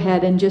 please go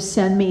ahead and just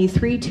send me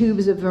 3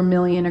 tubes of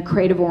vermilion, a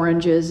crate of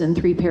oranges, and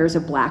 3 pairs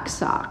of black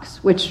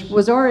socks, which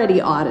was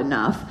already odd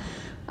enough.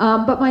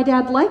 But my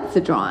dad liked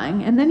the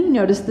drawing, and then he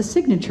noticed the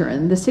signature.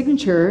 And the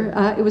signature,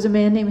 it was a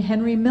man named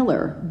Henry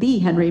Miller, the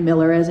Henry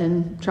Miller, as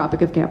in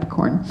Tropic of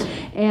Capricorn.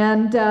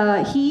 And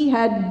he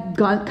had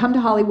come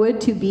to Hollywood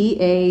to be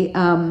a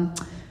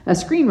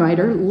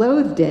screenwriter,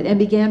 loathed it, and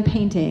began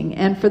painting.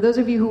 And for those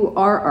of you who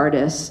are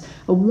artists,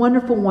 a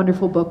wonderful,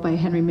 wonderful book by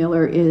Henry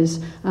Miller is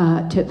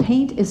To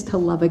Paint is to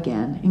Love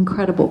Again.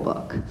 Incredible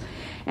book.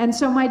 And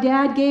so my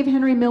dad gave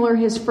Henry Miller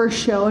his first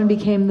show and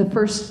became the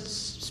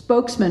first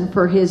spokesman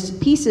for his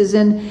pieces,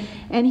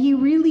 and he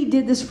really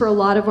did this for a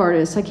lot of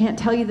artists. I can't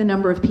tell you the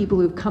number of people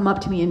who've come up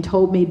to me and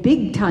told me,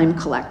 big time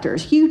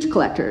collectors, huge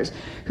collectors,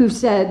 who've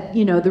said,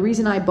 you know, the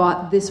reason I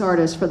bought this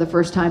artist for the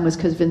first time was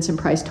because Vincent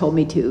Price told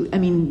me to. I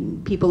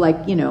mean, people like,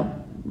 you know,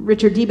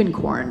 Richard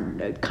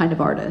Diebenkorn kind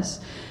of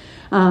artists.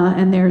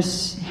 And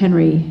there's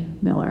Henry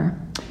Miller.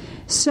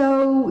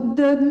 So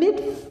the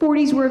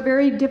mid-40s were a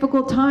very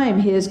difficult time.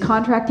 His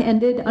contract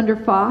ended under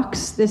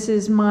Fox. This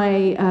is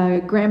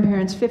my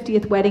grandparents'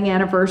 50th wedding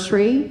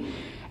anniversary,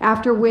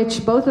 after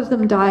which both of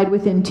them died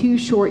within 2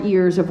 short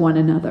years of one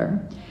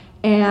another.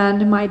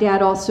 And my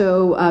dad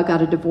also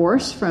got a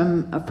divorce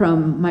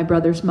from my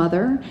brother's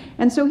mother.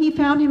 And so he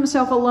found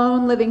himself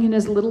alone living in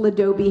his little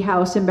adobe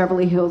house in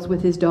Beverly Hills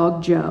with his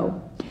dog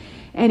Joe.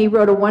 And he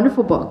wrote a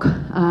wonderful book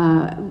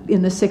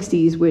in the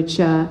 60s, which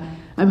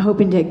I'm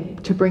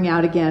hoping to bring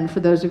out again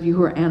for those of you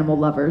who are animal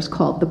lovers,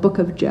 called The Book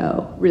of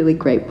Joe. Really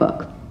great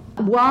book.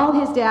 While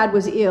his dad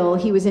was ill,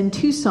 he was in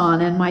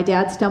Tucson, and my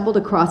dad stumbled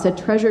across a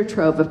treasure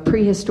trove of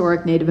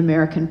prehistoric Native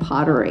American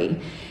pottery.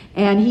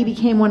 And he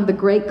became one of the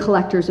great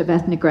collectors of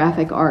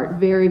ethnographic art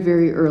very,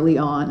 very early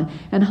on.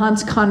 And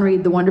Hans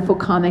Conried, the wonderful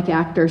comic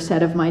actor,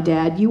 said of my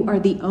dad, "You are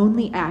the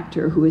only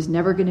actor who is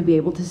never going to be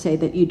able to say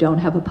that you don't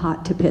have a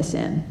pot to piss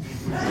in."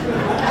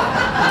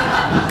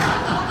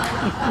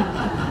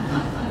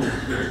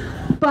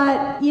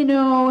 But, you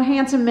know,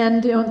 handsome men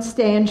don't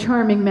stay and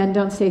charming men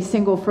don't stay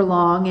single for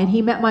long. And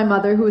he met my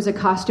mother, who was a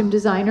costume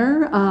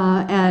designer,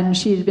 and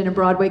she had been a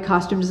Broadway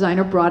costume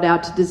designer brought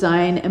out to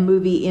design a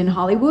movie in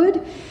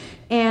Hollywood.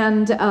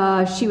 And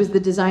she was the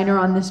designer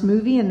on this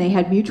movie, and they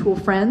had mutual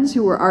friends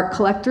who were art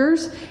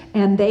collectors,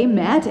 and they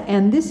met,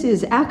 and this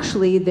is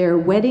actually their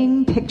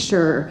wedding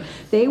picture.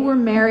 They were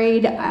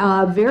married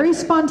very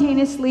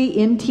spontaneously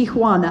in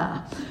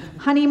Tijuana.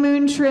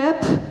 Honeymoon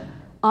trip,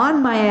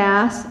 on my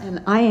ass,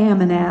 and I am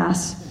an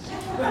ass.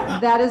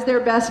 That is their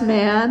best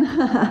man,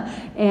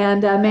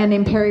 and a man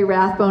named Perry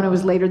Rathbone, who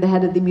was later the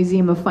head of the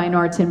Museum of Fine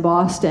Arts in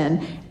Boston.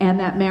 And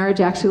that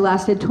marriage actually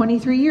lasted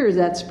 23 years,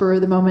 that spur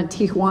of the moment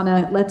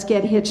Tijuana, let's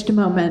get hitched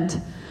moment.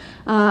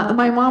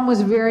 My mom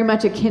was very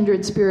much a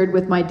kindred spirit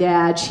with my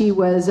dad. She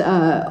was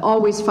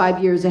always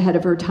 5 years ahead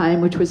of her time,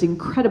 which was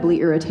incredibly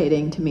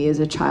irritating to me as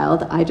a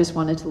child. I just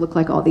wanted to look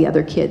like all the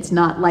other kids,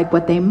 not like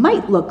what they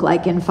might look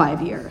like in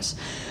 5 years.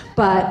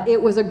 But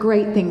it was a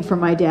great thing for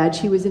my dad.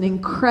 She was an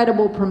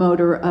incredible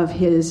promoter of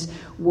his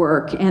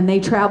work, and they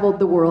traveled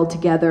the world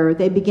together.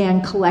 They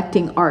began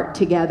collecting art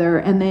together,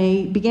 and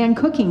they began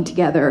cooking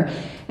together.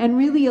 And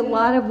really, a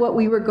lot of what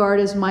we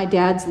regard as my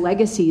dad's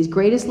legacies,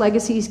 greatest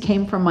legacies,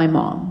 came from my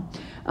mom.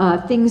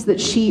 Things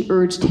that she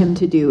urged him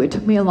to do. It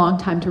took me a long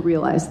time to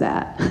realize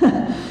that.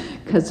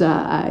 Because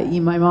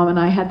my mom and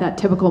I had that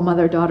typical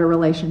mother-daughter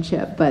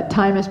relationship, but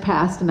time has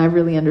passed and I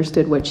really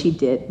understood what she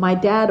did. My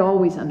dad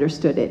always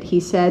understood it.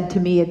 He said to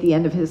me at the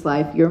end of his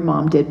life, "Your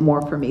mom did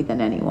more for me than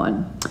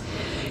anyone."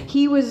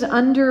 He was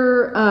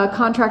under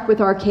contract with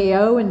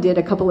RKO and did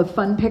a couple of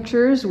fun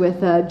pictures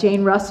with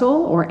Jane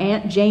Russell, or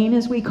Aunt Jane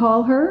as we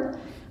call her,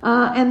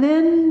 and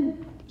then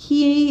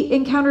he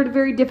encountered a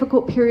very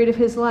difficult period of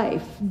his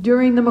life.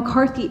 During the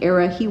McCarthy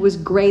era, he was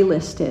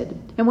gray-listed.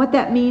 And what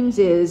that means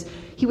is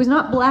he was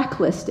not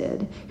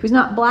blacklisted. He was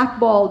not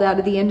blackballed out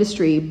of the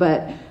industry,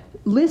 but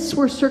lists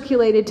were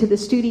circulated to the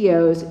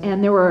studios,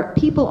 and there were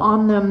people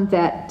on them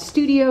that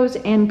studios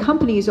and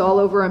companies all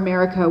over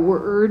America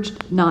were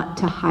urged not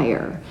to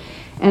hire.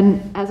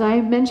 And as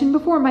I mentioned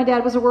before, my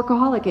dad was a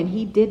workaholic, and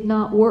he did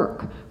not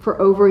work for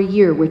over a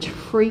year, which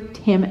freaked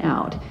him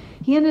out.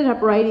 He ended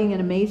up writing an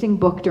amazing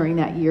book during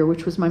that year,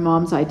 which was my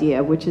mom's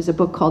idea, which is a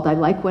book called I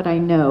Like What I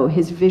Know,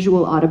 his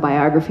visual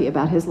autobiography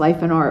about his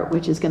life and art,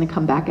 which is going to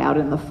come back out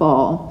in the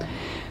fall.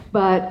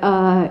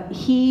 But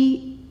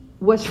he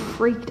was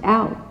freaked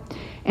out.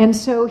 And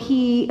so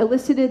he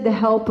elicited the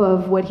help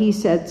of what he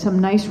said, some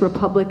nice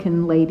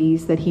Republican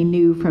ladies that he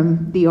knew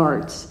from the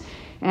arts.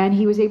 And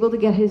he was able to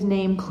get his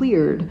name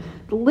cleared.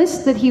 The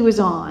list that he was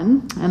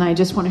on, and I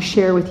just want to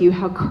share with you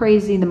how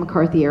crazy the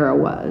McCarthy era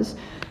was.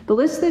 The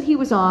list that he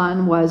was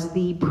on was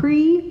the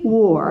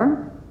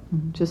pre-war,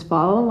 just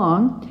follow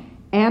along,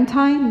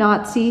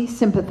 anti-Nazi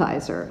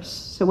sympathizers.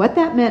 So what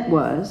that meant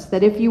was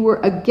that if you were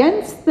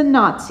against the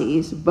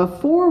Nazis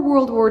before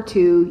World War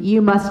II,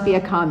 you must be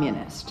a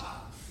communist.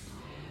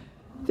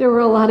 There were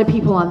a lot of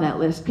people on that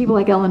list. People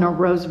like Eleanor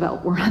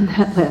Roosevelt were on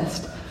that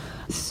list.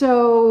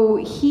 So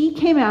he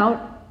came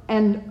out,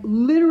 and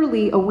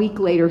literally a week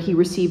later, he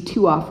received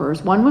 2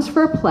 offers. One was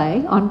for a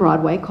play on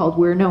Broadway called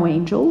We're No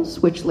Angels,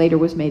 which later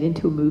was made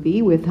into a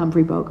movie with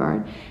Humphrey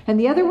Bogart. And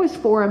the other was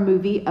for a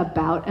movie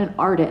about an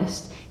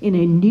artist in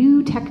a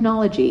new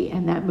technology,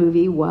 and that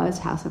movie was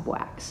House of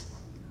Wax.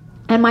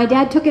 And my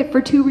dad took it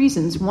for 2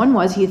 reasons. One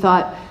was he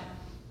thought,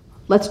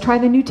 let's try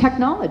the new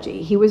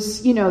technology. He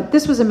was,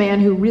 this was a man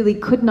who really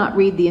could not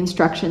read the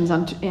instructions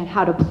on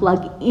how to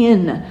plug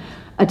in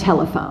a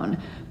telephone.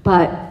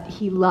 But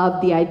he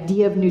loved the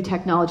idea of new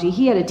technology.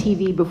 He had a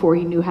TV before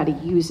he knew how to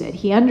use it.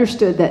 He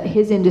understood that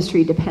his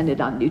industry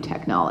depended on new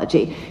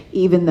technology,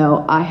 even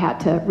though I had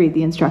to read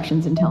the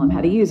instructions and tell him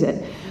how to use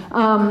it.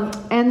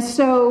 And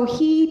so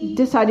he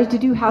decided to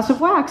do House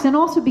of Wax, and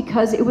also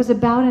because it was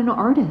about an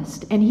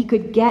artist, and he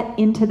could get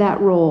into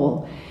that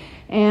role.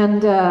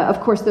 And,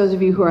 of course, those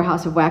of you who are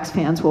House of Wax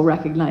fans will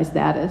recognize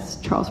that as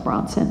Charles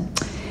Bronson.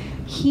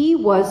 He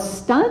was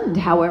stunned,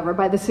 however,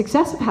 by the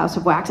success of House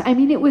of Wax. I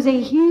mean, it was a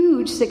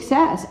huge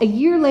success. A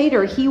year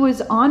later, he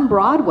was on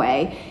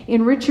Broadway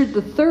in Richard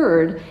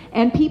III,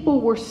 and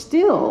people were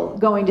still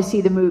going to see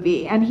the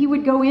movie. And he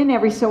would go in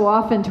every so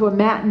often to a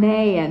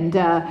matinee and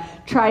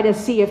try to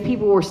see if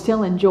people were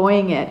still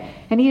enjoying it.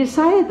 And he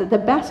decided that the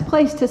best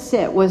place to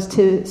sit was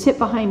to sit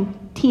behind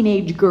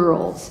teenage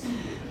girls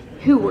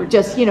who were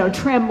just,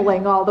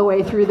 trembling all the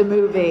way through the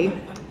movie.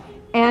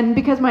 And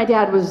because my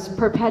dad was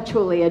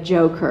perpetually a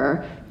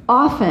joker,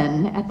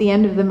 often at the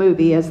end of the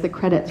movie, as the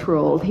credits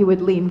rolled, he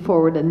would lean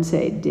forward and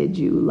say, "Did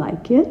you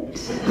like it?"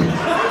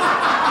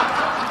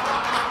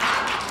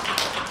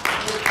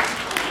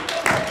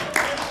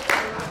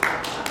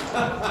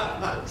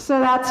 So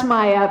that's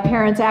my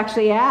parents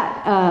actually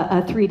at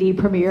a 3D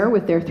premiere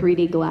with their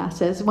 3D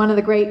glasses. One of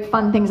the great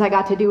fun things I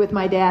got to do with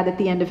my dad at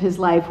the end of his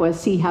life was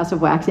see House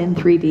of Wax in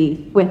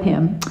 3D with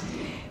him.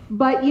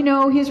 But,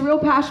 his real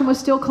passion was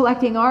still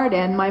collecting art,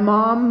 and my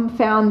mom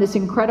found this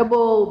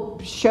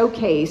incredible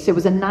showcase. It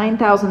was a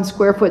 9,000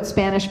 square foot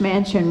Spanish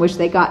mansion, which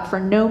they got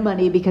for no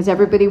money because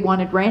everybody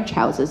wanted ranch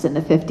houses in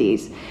the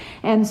 50s.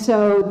 And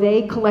so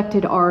they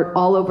collected art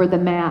all over the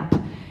map.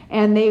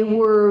 And they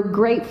were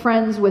great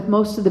friends with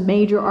most of the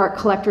major art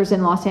collectors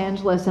in Los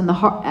Angeles, and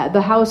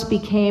the house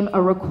became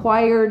a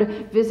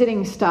required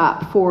visiting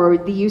stop for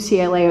the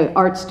UCLA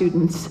art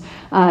students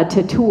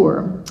to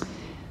tour.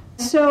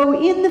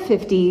 So in the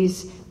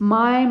 50s,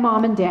 my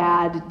mom and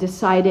dad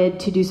decided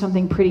to do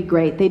something pretty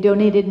great. They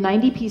donated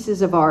 90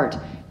 pieces of art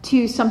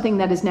to something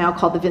that is now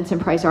called the Vincent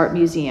Price Art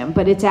Museum,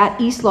 but it's at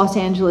East Los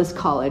Angeles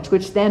College,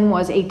 which then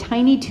was a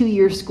tiny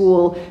 2-year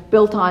school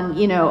built on,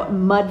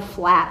 mud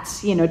flats,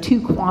 2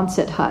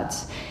 Quonset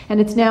huts. And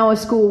it's now a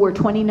school where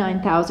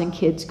 29,000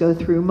 kids go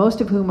through,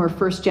 most of whom are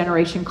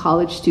first-generation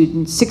college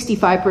students,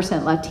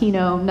 65%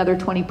 Latino, another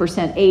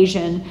 20%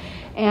 Asian.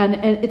 And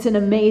it's an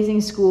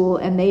amazing school,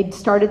 and they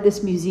started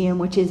this museum,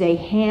 which is a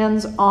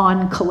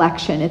hands-on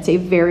collection. It's a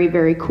very,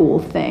 very cool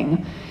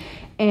thing.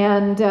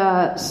 And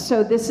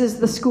so this is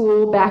the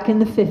school back in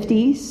the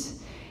 50s,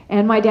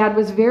 and my dad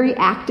was very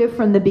active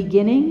from the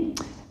beginning.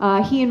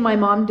 He and my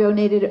mom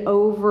donated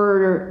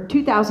over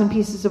 2,000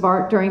 pieces of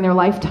art during their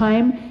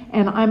lifetime,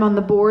 and I'm on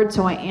the board,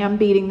 so I am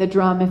beating the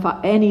drum. If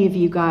any of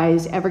you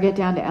guys ever get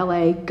down to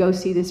LA, go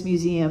see this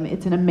museum.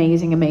 It's an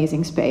amazing,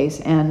 amazing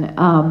space, and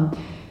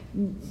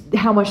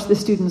how much the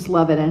students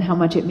love it and how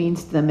much it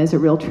means to them is a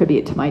real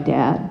tribute to my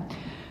dad.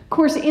 Of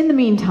course, in the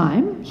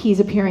meantime, he's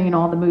appearing in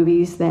all the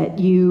movies that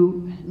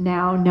you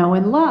now know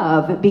and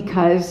love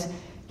because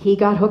he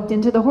got hooked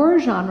into the horror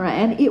genre,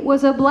 and it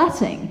was a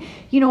blessing.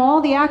 All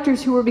the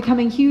actors who were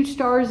becoming huge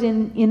stars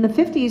in the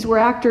 50s were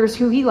actors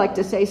who he liked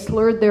to say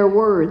slurred their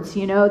words,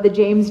 the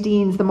James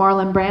Deans, the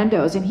Marlon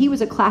Brandos, and he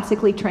was a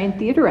classically trained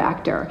theater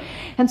actor.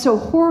 And so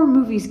horror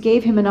movies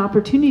gave him an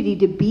opportunity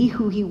to be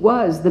who he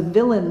was, the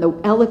villain, the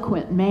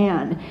eloquent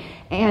man.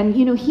 And,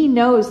 he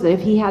knows that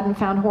if he hadn't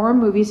found horror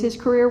movies, his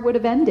career would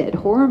have ended.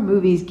 Horror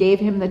movies gave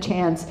him the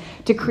chance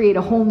to create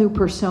a whole new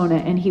persona,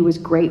 and he was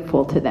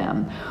grateful to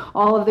them.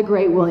 All of the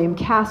great William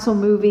Castle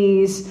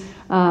movies,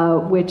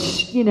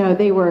 which,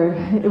 they were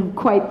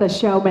quite the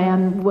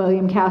showman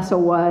William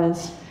Castle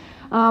was.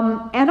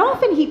 And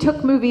often he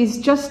took movies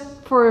just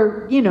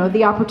for,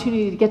 the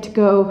opportunity to get to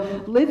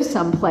go live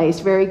someplace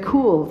very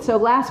cool. So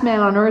Last Man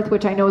on Earth,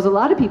 which I know is a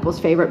lot of people's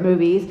favorite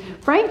movies,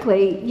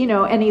 frankly,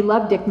 and he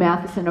loved Dick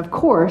Matheson, of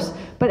course,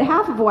 but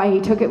half of why he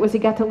took it was he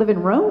got to live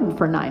in Rome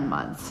for 9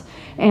 months.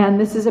 And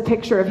this is a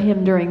picture of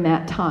him during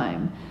that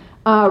time.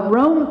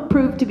 Rome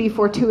proved to be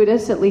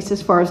fortuitous, at least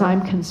as far as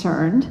I'm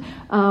concerned.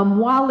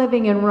 While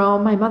living in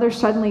Rome, my mother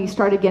suddenly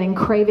started getting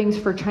cravings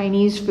for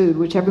Chinese food,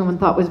 which everyone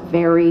thought was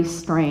very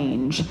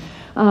strange.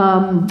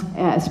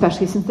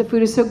 Especially since the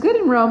food is so good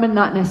in Rome and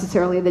not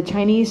necessarily the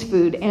Chinese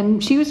food.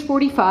 And she was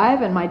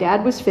 45 and my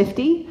dad was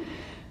 50.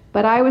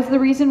 But I was the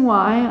reason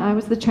why. I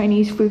was the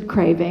Chinese food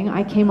craving.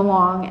 I came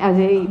along as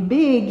a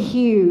big,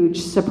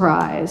 huge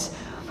surprise.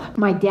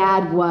 My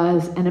dad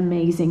was an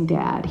amazing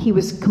dad. He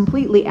was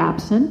completely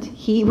absent.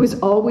 He was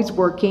always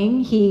working.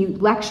 He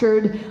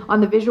lectured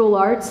on the visual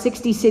arts,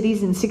 60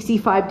 cities in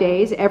 65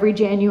 days, every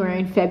January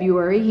and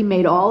February. He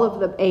made all of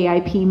the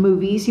AIP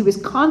movies. He was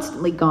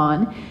constantly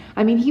gone.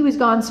 I mean, he was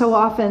gone so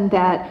often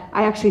that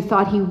I actually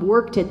thought he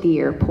worked at the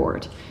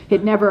airport.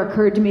 It never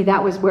occurred to me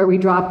that was where we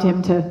dropped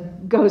him to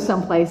go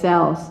someplace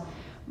else.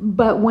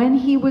 But when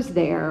he was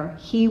there,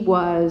 he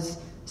was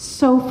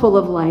so full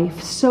of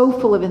life, so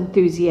full of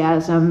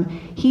enthusiasm.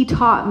 He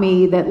taught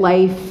me that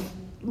life,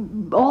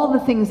 all the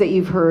things that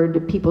you've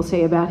heard people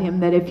say about him,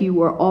 that if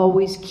you are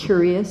always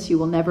curious, you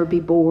will never be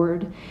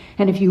bored.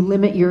 And if you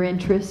limit your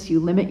interests, you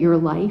limit your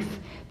life.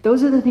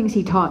 Those are the things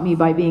he taught me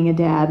by being a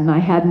dad, and I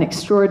had an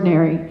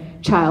extraordinary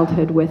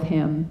childhood with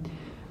him.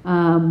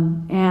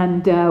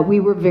 We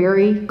were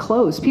very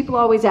close. People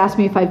always ask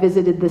me if I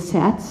visited the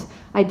sets.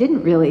 I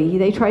didn't really.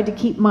 They tried to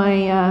keep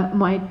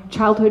my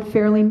childhood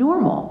fairly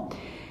normal.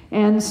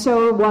 And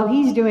so while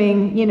he's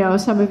doing,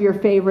 some of your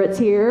favorites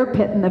here,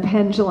 Pit and the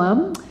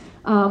Pendulum,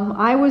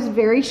 I was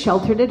very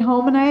sheltered at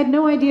home, and I had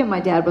no idea my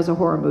dad was a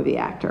horror movie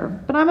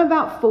actor. But I'm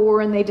about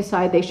 4, and they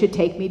decide they should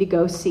take me to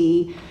go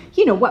see,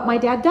 what my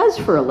dad does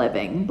for a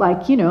living.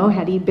 Like,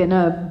 had he been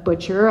a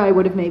butcher, I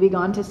would have maybe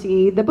gone to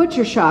see the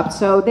butcher shop.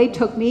 So they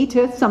took me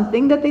to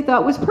something that they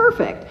thought was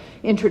perfect.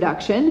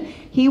 Introduction.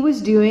 He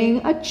was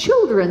doing a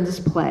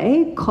children's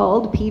play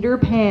called Peter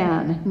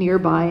Pan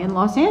nearby in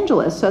Los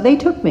Angeles. So they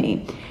took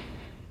me.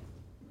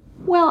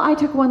 Well, I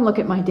took one look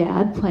at my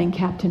dad playing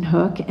Captain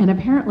Hook, and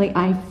apparently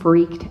I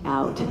freaked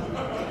out.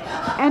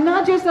 And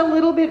not just a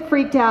little bit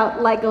freaked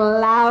out, like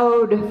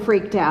loud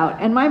freaked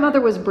out. And my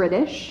mother was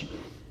British.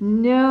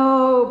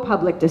 No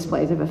public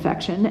displays of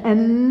affection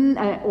and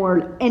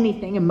or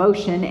anything,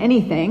 emotion,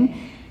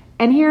 anything.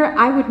 And here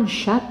I wouldn't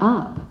shut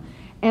up.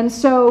 And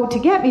so to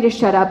get me to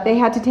shut up, they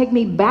had to take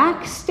me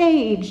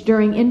backstage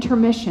during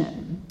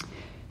intermission,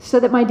 so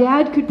that my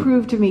dad could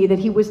prove to me that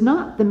he was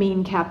not the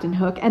mean Captain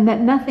Hook and that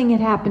nothing had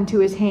happened to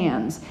his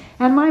hands.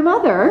 And my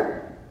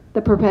mother,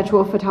 the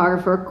perpetual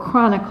photographer,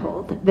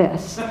 chronicled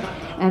this.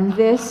 And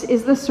this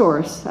is the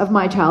source of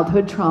my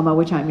childhood trauma,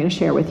 which I'm going to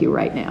share with you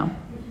right now.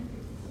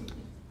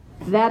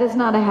 That is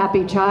not a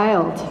happy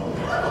child.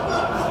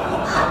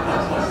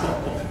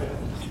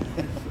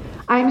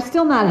 I'm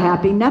still not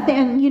happy.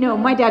 Nothing,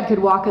 my dad could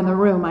walk in the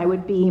room, I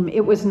would beam.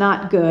 It was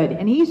not good.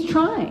 And he's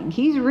trying.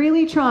 He's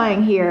really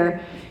trying here.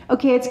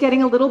 Okay, it's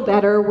getting a little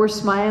better. We're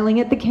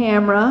smiling at the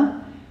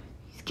camera.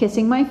 He's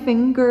kissing my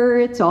finger.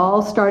 It's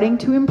all starting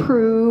to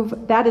improve.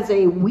 That is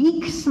a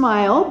weak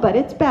smile, but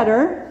it's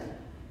better.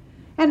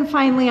 And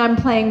finally, I'm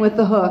playing with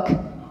the hook,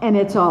 and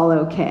it's all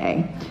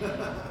okay.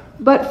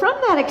 But from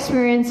that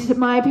experience,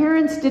 my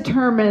parents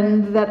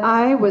determined that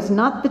I was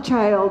not the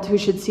child who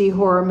should see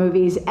horror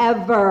movies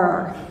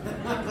ever.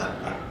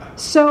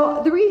 So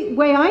the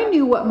way I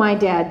knew what my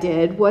dad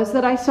did was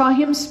that I saw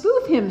him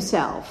spoof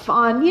himself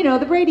on,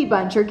 the Brady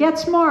Bunch or Get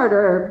Smart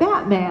or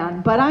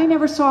Batman, but I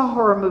never saw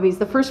horror movies.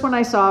 The first one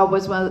I saw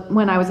was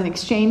when I was an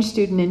exchange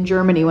student in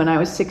Germany when I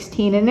was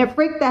 16, and it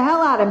freaked the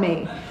hell out of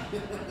me.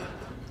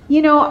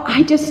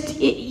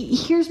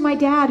 Here's my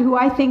dad, who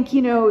I think,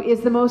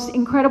 is the most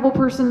incredible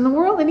person in the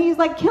world, and he's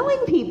like killing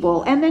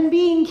people and then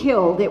being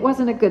killed. It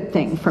wasn't a good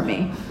thing for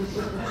me.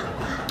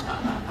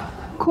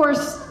 Of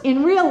course,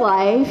 in real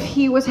life,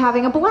 he was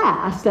having a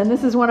blast, and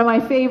this is one of my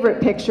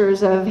favorite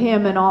pictures of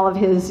him and all of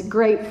his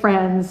great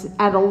friends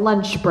at a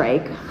lunch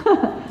break,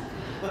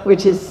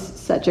 which is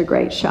such a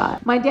great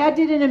shot. My dad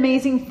did an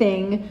amazing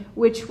thing,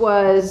 which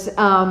was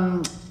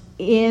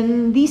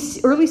in the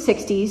early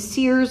 60s,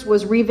 Sears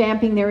was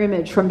revamping their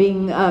image from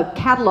being a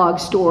catalog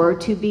store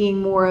to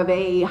being more of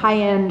a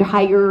high-end,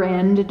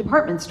 higher-end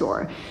department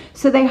store.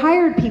 So they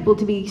hired people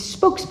to be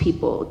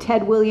spokespeople.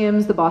 Ted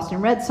Williams, the Boston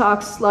Red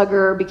Sox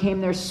slugger, became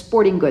their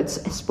sporting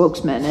goods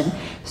spokesman. And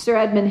Sir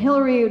Edmund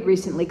Hillary, who had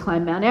recently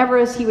climbed Mount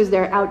Everest, he was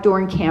their outdoor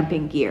and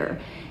camping gear.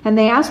 And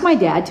they asked my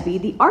dad to be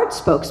the art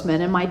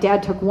spokesman, and my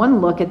dad took one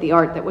look at the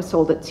art that was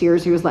sold at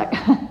Sears. He was like,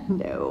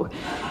 no.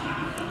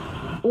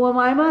 Well,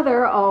 my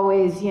mother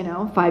always,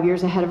 5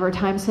 years ahead of her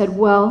time said,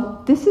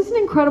 well, this is an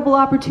incredible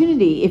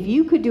opportunity. If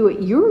you could do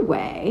it your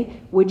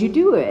way, would you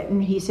do it?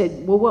 And he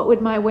said, well, what would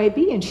my way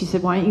be? And she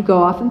said, why don't you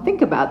go off and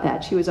think about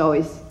that? She was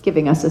always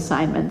giving us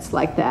assignments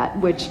like that,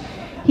 which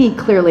He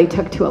clearly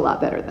took to a lot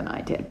better than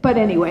I did. But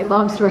anyway,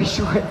 long story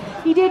short,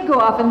 he did go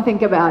off and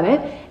think about it,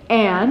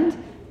 and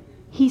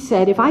he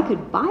said, if I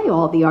could buy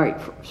all the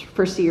art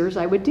for Sears,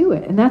 I would do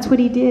it. And that's what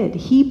he did.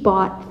 He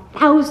bought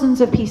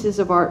thousands of pieces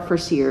of art for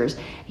Sears.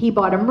 He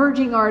bought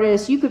emerging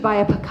artists. You could buy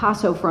a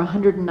Picasso for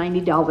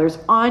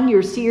 $190 on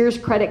your Sears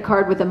credit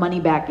card with a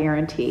money-back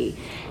guarantee.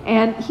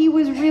 And he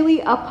was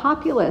really a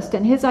populist,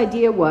 and his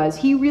idea was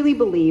he really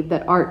believed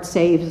that art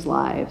saves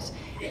lives.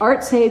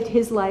 Art saved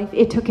his life.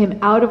 It took him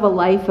out of a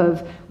life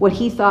of what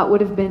he thought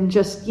would have been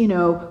just,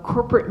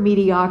 corporate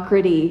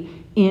mediocrity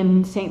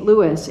in St.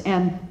 Louis.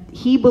 And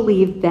he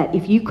believed that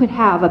if you could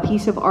have a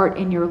piece of art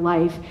in your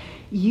life,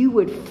 you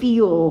would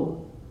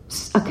feel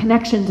a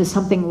connection to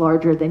something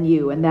larger than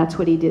you, and that's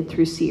what he did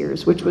through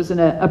Sears, which was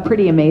a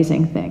pretty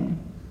amazing thing.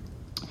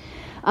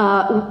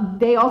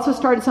 They also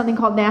started something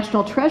called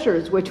National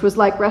Treasures, which was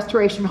like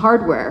Restoration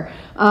Hardware,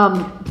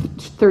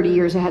 30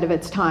 years ahead of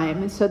its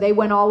time. So they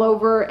went all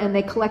over and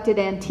they collected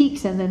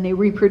antiques and then they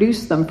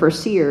reproduced them for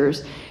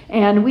Sears.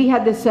 And we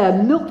had this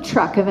milk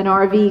truck of an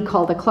RV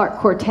called a Clark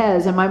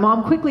Cortez, and my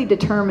mom quickly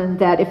determined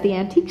that if the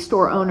antique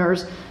store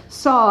owners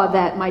saw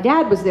that my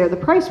dad was there, the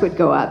price would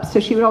go up. So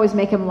she would always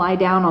make him lie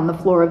down on the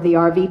floor of the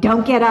RV.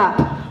 Don't get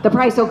up. The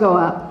price will go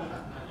up.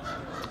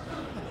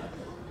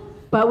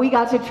 But we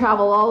got to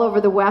travel all over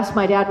the West.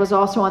 My dad was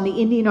also on the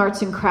Indian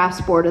Arts and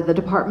Crafts Board of the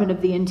Department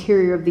of the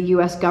Interior of the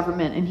U.S.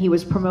 government, and he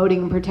was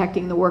promoting and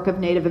protecting the work of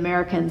Native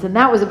Americans. And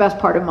that was the best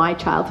part of my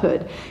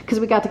childhood, because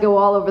we got to go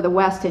all over the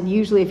West, and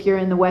usually if you're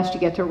in the West,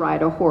 you get to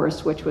ride a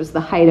horse, which was the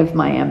height of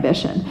my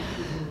ambition.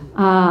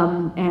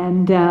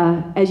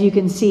 As you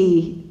can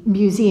see,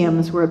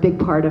 museums were a big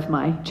part of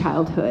my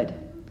childhood.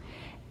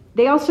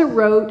 They also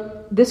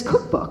wrote this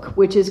cookbook,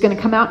 which is going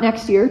to come out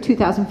next year,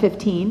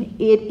 2015.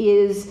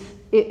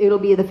 It'll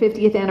be the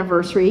 50th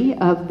anniversary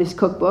of this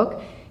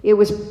cookbook. It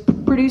was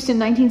produced in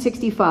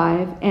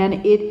 1965,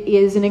 and it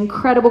is an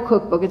incredible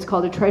cookbook. It's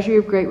called A Treasury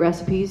of Great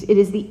Recipes. It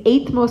is the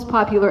 8th most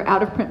popular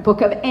out-of-print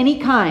book of any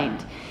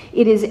kind.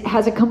 It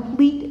has a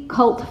complete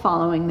cult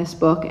following, this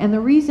book, and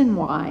the reason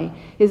why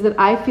is that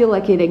I feel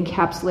like it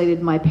encapsulated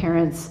my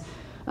parents'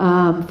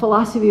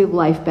 philosophy of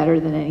life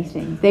better than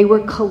anything. They were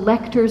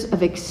collectors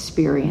of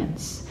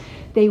experience.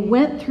 They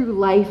went through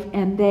life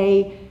and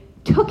they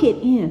took it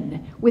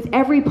in with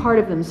every part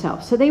of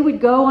themselves. So they would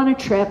go on a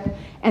trip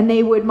and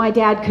my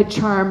dad could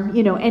charm,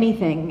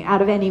 anything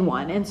out of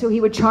anyone. And so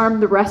he would charm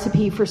the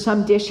recipe for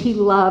some dish he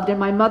loved, and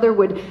my mother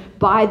would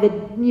buy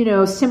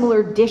the,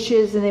 similar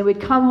dishes, and they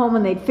would come home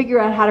and they'd figure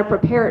out how to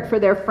prepare it for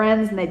their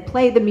friends, and they'd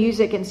play the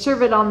music and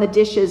serve it on the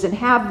dishes and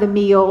have the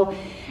meal.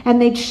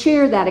 And they'd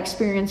share that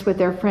experience with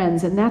their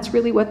friends. And that's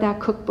really what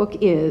that cookbook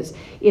is.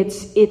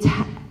 It's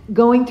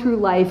going through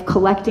life,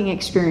 collecting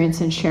experience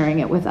and sharing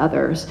it with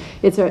others.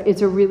 It's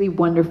a really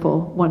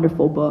wonderful,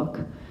 wonderful book.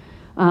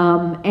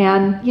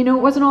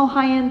 It wasn't all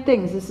high-end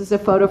things. This is a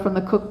photo from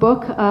the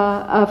cookbook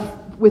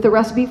with a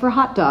recipe for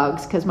hot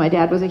dogs, because my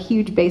dad was a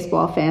huge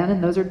baseball fan,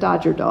 and those are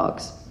Dodger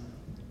dogs.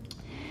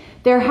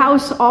 Their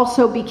house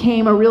also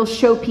became a real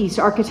showpiece,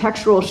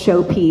 architectural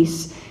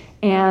showpiece,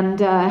 and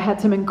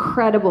had some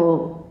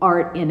incredible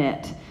art in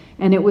it.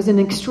 And it was an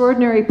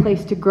extraordinary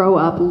place to grow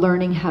up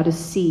learning how to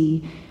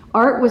see.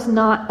 Art was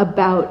not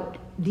about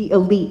the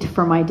elite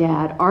for my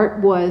dad.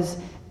 Art was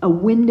a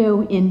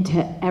window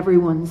into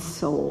everyone's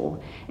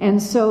soul.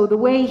 And so the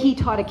way he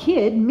taught a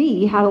kid,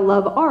 me, how to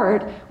love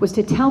art was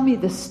to tell me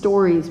the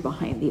stories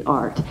behind the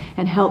art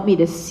and help me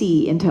to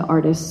see into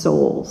artists'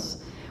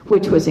 souls,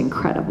 which was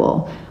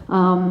incredible.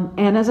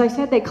 And as I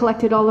said, they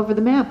collected all over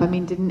the map. I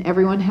mean, didn't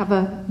everyone have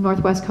a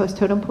Northwest Coast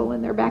totem pole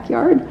in their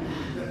backyard?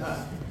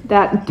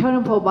 That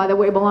totem pole, by the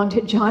way, belonged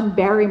to John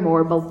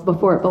Barrymore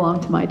before it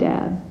belonged to my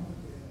dad.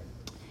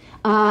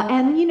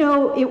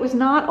 It was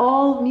not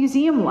all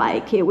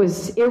museum-like. It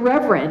was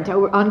irreverent.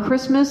 On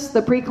Christmas,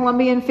 the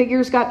pre-Columbian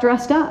figures got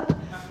dressed up.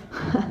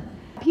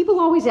 People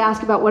always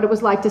ask about what it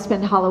was like to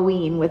spend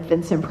Halloween with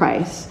Vincent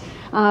Price.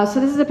 So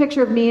this is a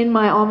picture of me and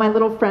all my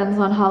little friends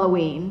on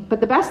Halloween. But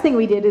the best thing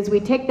we did is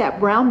we'd take that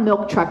brown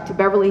milk truck to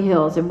Beverly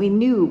Hills, and we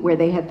knew where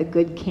they had the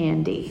good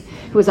candy.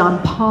 It was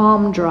on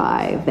Palm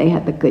Drive. They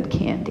had the good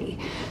candy.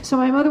 So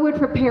my mother would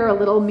prepare a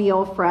little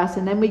meal for us,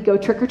 and then we'd go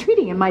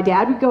trick-or-treating. And my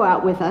dad would go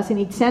out with us, and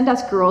he'd send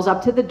us girls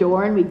up to the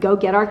door, and we'd go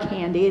get our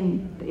candy.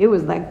 And it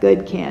was that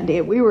good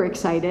candy. We were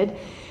excited.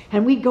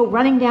 And we'd go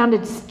running down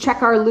to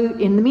check our loot.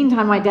 In the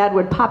meantime, my dad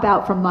would pop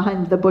out from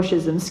behind the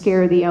bushes and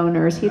scare the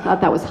owners. He thought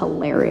that was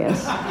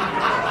hilarious.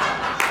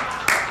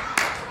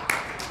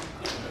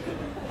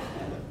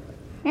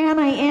 And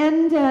I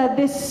end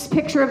this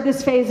picture of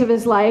this phase of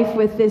his life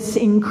with this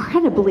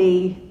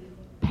incredibly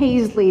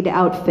paisleyed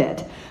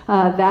outfit.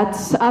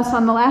 That's us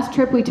on the last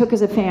trip we took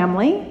as a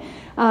family.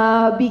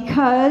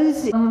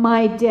 Because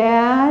my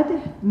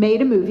dad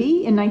made a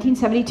movie in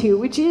 1972,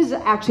 which is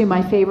actually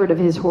my favorite of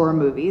his horror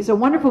movies, a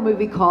wonderful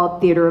movie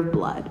called Theater of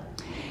Blood.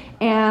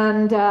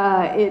 And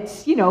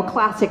it's,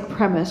 classic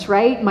premise,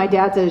 right? My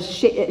dad's a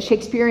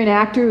Shakespearean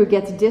actor who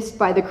gets dissed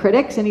by the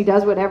critics, and he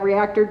does what every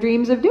actor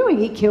dreams of doing.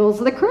 He kills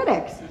the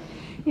critics.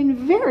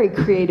 in very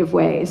creative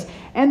ways.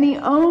 And the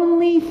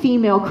only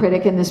female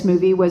critic in this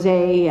movie was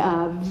a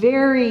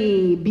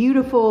very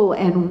beautiful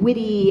and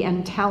witty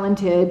and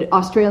talented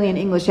Australian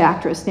English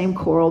actress named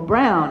Coral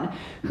Brown,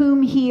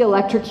 whom he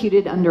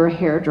electrocuted under a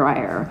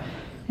hairdryer.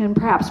 And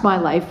perhaps my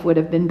life would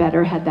have been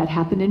better had that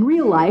happened in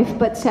real life,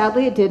 but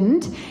sadly it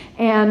didn't.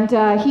 And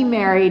he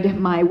married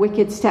my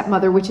wicked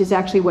stepmother, which is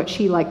actually what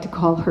she liked to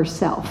call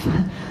herself.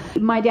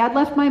 My dad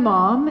left my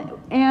mom,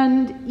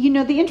 and, you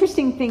know, the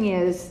interesting thing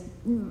is,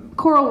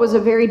 Coral was a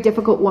very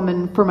difficult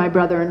woman for my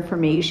brother and for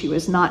me. She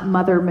was not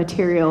mother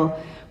material,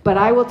 but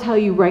I will tell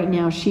you right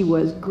now, she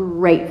was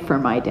great for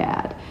my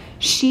dad.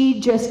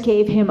 She just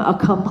gave him a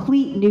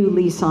complete new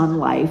lease on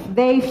life.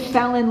 They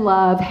fell in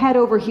love, head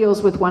over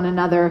heels with one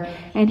another,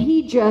 and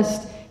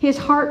his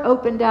heart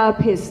opened up,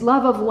 his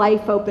love of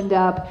life opened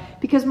up,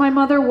 because my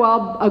mother,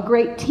 while a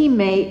great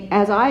teammate,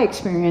 as I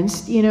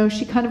experienced, you know,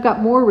 she kind of got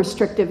more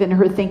restrictive in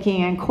her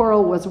thinking, and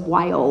Coral was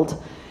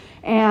wild.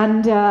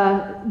 And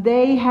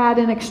they had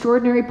an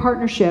extraordinary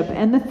partnership.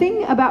 And the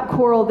thing about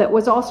Coral that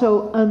was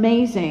also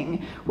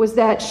amazing was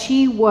that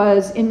she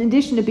was, in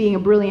addition to being a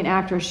brilliant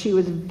actress, she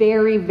was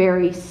very,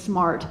 very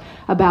smart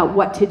about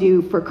what to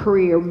do for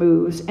career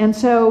moves. And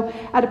so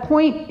at a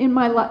point in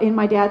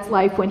my dad's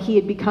life when he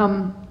had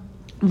become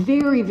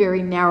very,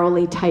 very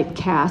narrowly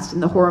typecast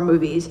in the horror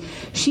movies,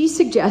 she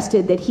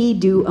suggested that he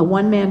do a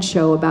one-man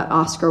show about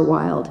Oscar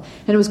Wilde.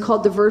 And it was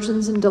called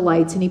Diversions and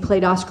Delights, and he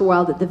played Oscar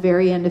Wilde at the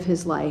very end of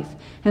his life.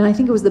 And I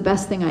think it was the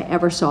best thing I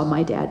ever saw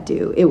my dad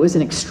do. It was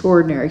an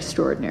extraordinary,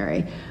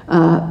 extraordinary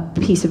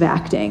piece of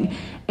acting.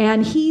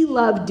 And he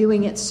loved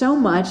doing it so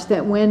much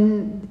that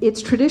when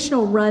its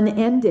traditional run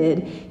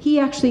ended, he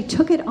actually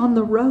took it on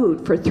the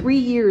road for 3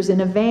 years in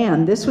a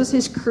van. This was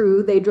his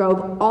crew. They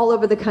drove all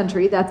over the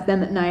country. That's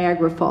then at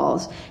Niagara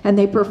Falls. And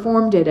they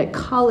performed it at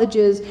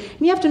colleges.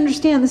 And you have to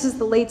understand, this is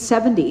the late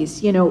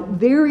 70s, you know,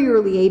 very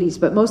early 80s,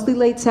 but mostly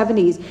late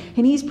 70s.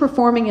 And he's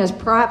performing as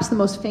perhaps the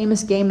most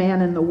famous gay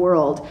man in the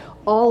world,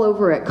 all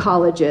over at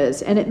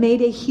colleges. And it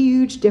made a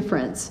huge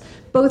difference,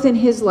 both in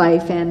his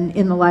life and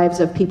in the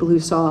lives of people who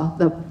saw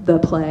the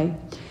play.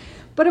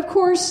 But of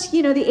course,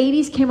 you know, the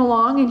 80s came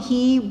along and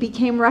he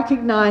became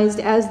recognized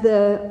as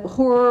the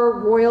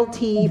horror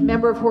royalty,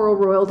 member of horror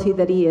royalty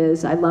that he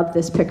is. I love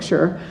this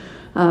picture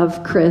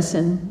of Chris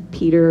and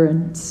Peter,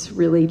 and it's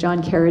really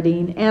John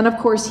Carradine. And of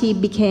course, he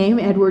became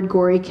Edward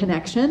Gorey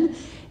Connection.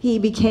 He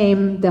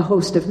became the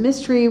host of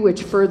Mystery,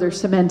 which further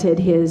cemented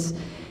his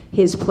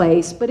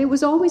place. But it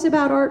was always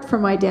about art for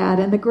my dad,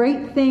 and the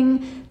great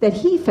thing that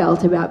he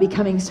felt about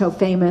becoming so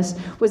famous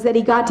was that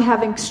he got to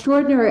have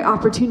extraordinary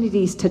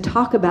opportunities to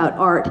talk about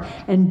art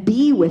and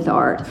be with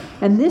art.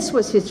 And this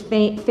was his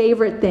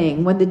favorite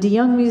thing. When the De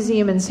Young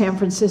Museum in San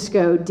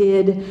Francisco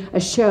did a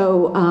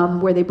show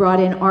where they brought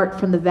in art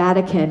from the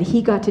Vatican,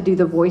 he got to do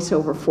the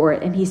voiceover for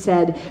it, and he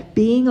said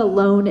being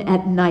alone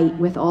at night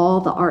with all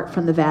the art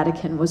from the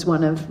Vatican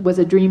was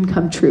a dream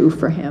come true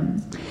for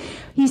him.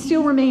 He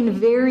still remained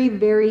very,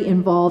 very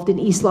involved in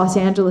East Los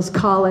Angeles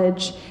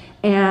College,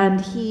 and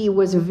he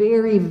was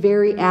very,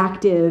 very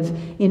active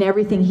in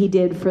everything he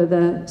did for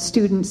the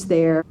students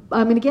there.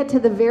 I'm going to get to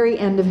the very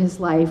end of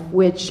his life,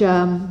 which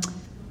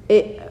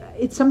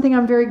it's something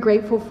I'm very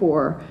grateful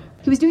for.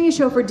 He was doing a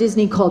show for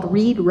Disney called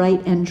Read,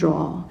 Write, and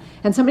Draw.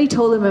 And somebody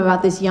told him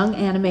about this young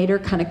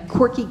animator, kind of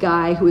quirky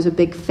guy who was a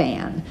big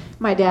fan.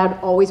 My dad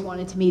always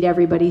wanted to meet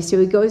everybody, so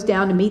he goes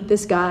down to meet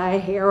this guy,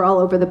 hair all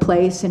over the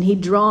place, and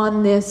he'd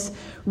drawn this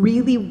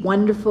really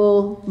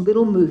wonderful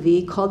little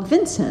movie called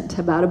Vincent,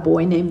 about a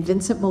boy named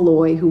Vincent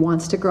Malloy who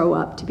wants to grow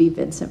up to be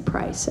Vincent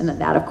Price. And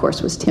that, of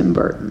course, was Tim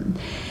Burton.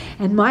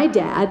 And my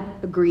dad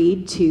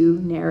agreed to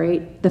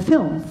narrate the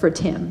film for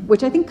Tim,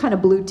 which I think kind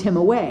of blew Tim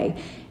away.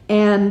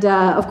 And,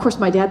 of course,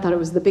 my dad thought it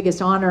was the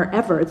biggest honor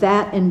ever.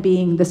 That and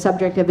being the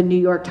subject of a New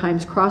York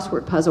Times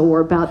crossword puzzle were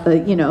about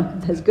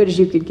as good as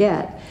you could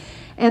get.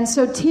 And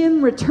so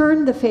Tim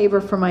returned the favor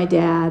for my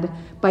dad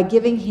by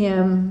giving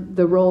him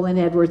the role in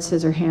Edward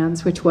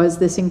Scissorhands, which was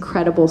this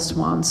incredible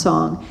swan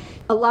song.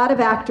 A lot of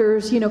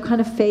actors, kind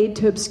of fade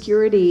to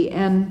obscurity,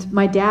 and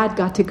my dad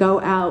got to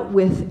go out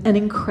with an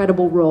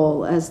incredible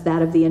role as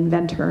that of the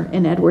inventor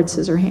in Edward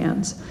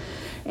Scissorhands.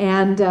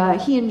 And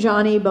he and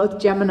Johnny, both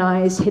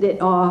Geminis, hit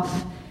it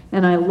off,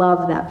 and I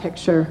love that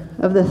picture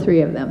of the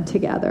three of them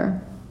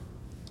together.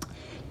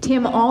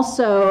 Tim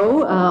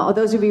also,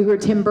 those of you who are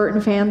Tim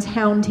Burton fans,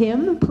 hound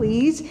him,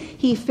 please.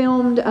 He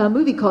filmed a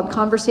movie called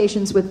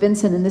Conversations with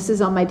Vincent, and this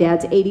is on my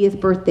dad's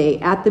 80th birthday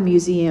at the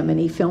museum, and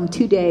he filmed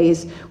 2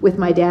 days with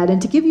my dad. And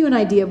to give you an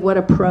idea of what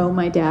a pro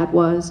my dad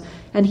was,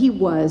 and he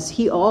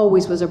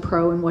always was a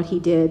pro in what he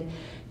did.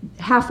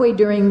 Halfway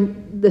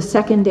during the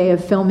second day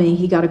of filming,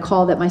 he got a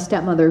call that my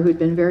stepmother, who'd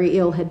been very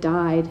ill, had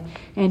died.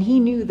 And he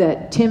knew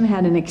that Tim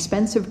had an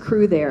expensive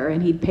crew there,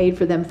 and he'd paid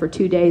for them for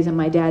 2 days, and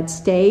my dad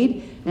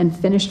stayed and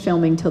finished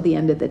filming till the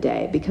end of the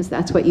day, because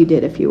that's what you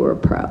did if you were a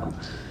pro.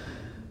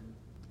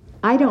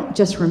 I don't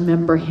just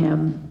remember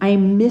him. I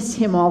miss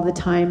him all the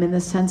time in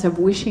the sense of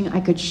wishing I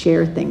could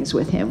share things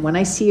with him. When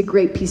I see a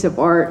great piece of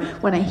art,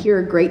 when I hear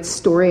a great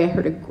story, I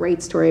heard a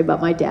great story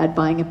about my dad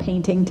buying a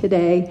painting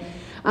today.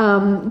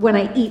 When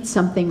I eat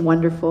something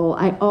wonderful,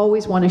 I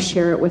always want to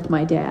share it with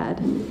my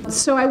dad.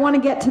 So I want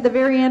to get to the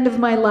very end of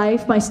my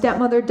life. My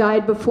stepmother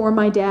died before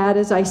my dad,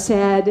 as I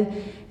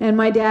said, and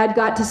my dad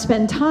got to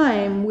spend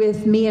time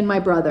with me and my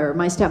brother.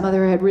 My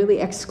stepmother had really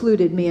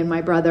excluded me and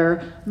my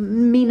brother.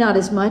 Me not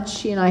as much.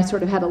 She and I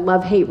sort of had a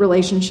love-hate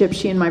relationship.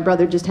 She and my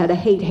brother just had a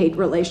hate-hate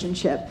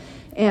relationship.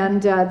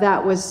 And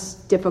that was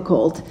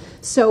difficult.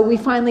 So we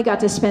finally got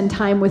to spend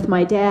time with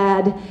my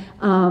dad,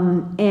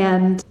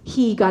 and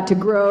he got to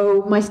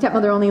grow. My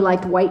stepmother only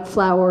liked white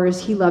flowers.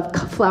 He loved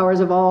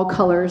flowers of all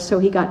colors, so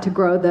he got to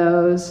grow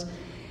those.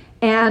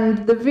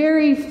 And the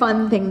very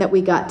fun thing that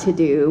we got to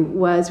do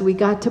was we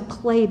got to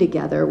play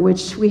together,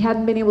 which we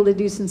hadn't been able to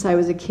do since I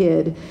was a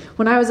kid.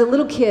 When I was a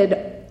little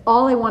kid,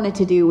 all I wanted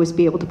to do was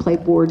be able to play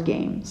board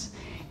games.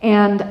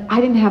 And I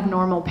didn't have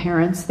normal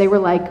parents. They were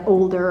like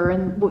older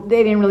and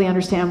they didn't really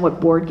understand what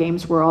board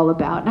games were all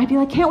about. And I'd be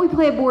like, can't we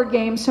play a board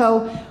game?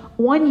 So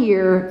one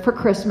year for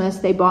Christmas,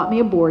 they bought me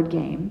a board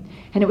game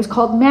and it was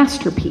called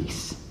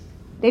Masterpiece.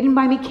 They didn't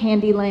buy me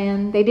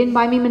Candyland. They didn't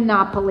buy me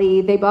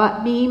Monopoly. They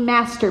bought me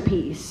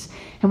Masterpiece.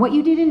 And what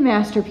you did in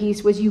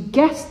Masterpiece was you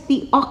guessed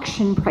the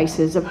auction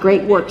prices of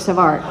great works of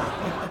art.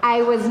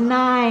 I was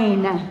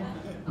 9.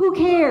 Who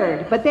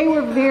cared? But they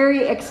were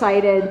very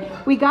excited.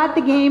 We got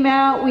the game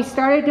out. We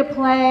started to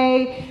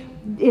play.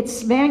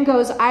 It's Van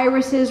Gogh's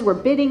Irises. We're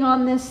bidding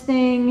on this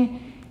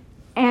thing.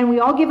 And we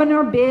all give in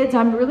our bids.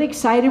 I'm really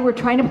excited. We're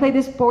trying to play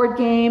this board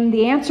game.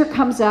 The answer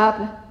comes up.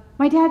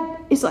 My dad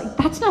is like,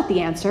 that's not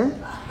the answer.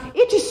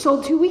 It just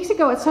sold 2 weeks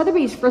ago at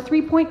Sotheby's for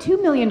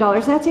 $3.2 million.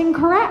 That's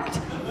incorrect.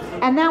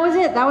 And that was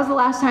it. That was the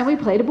last time we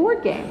played a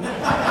board game.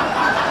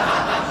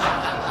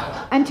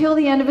 Until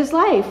the end of his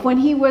life, when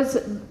he was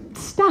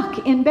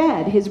stuck in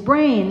bed, his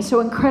brain so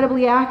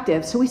incredibly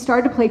active. So we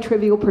started to play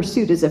Trivial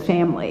Pursuit as a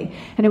family.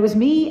 And it was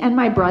me and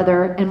my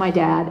brother and my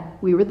dad.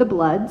 We were the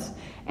Bloods.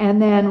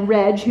 And then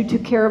Reg, who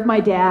took care of my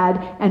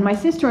dad, and my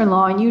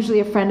sister-in-law, and usually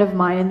a friend of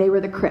mine, and they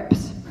were the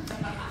Crips.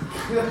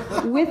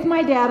 With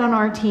my dad on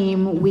our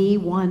team, we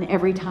won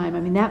every time. I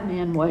mean, that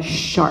man was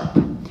sharp.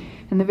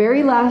 And the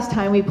very last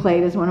time we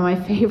played is one of my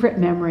favorite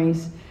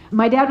memories.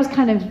 My dad was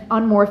kind of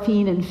on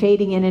morphine and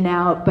fading in and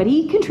out, but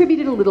he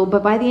contributed a little.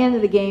 But by the end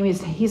of the game,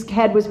 his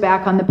head was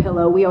back on the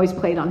pillow. We always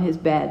played on his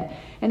bed.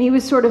 And he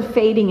was sort of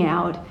fading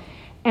out.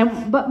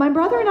 But my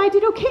brother and I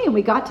did okay, and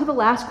we got to the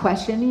last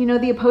question. You know,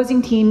 the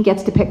opposing team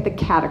gets to pick the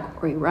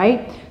category,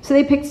 right? So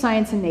they picked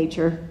science and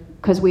nature,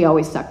 because we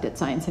always sucked at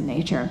science and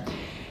nature.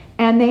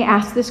 And they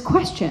asked this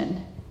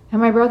question. And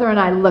my brother and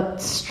I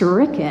looked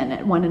stricken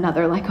at one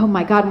another, like, oh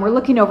my God. And we're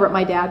looking over at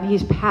my dad, and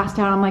he's passed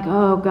out. I'm like,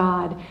 oh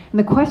God. And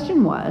the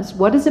question was,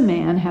 what does a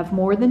man have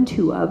more than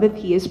 2 of if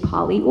he is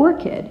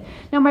polyorchid?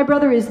 Now, my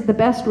brother is the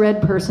best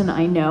read person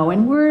I know,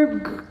 and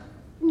we're,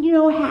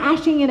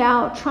 hashing it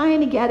out, trying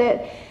to get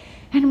it.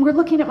 And we're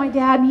looking at my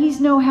dad, and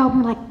he's no help.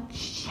 And we're like,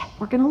 shit,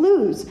 we're going to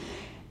lose.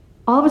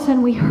 All of a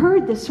sudden, we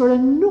heard this sort of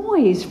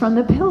noise from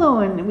the pillow,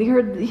 and we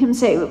heard him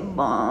say,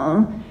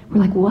 Mom. We're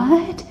like,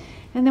 what?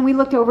 And then we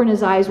looked over and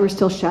his eyes were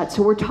still shut.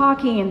 So we're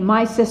talking, and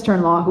my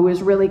sister-in-law, who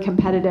was really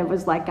competitive,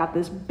 was like, got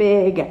this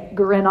big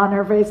grin on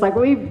her face, like,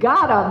 we've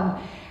got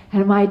him.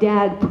 And my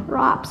dad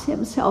props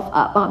himself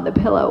up on the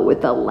pillow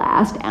with the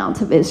last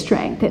ounce of his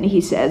strength, and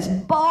he says,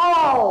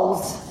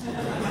 balls!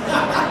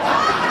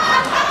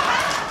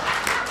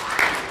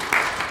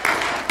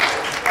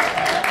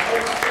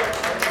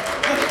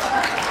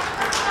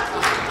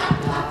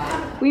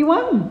 We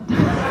won.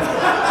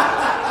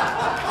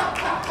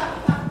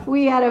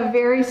 We had a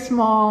very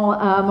small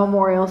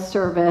memorial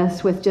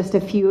service with just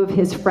a few of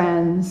his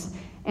friends,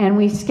 and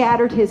we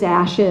scattered his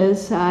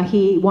ashes.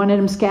 He wanted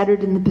them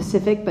scattered in the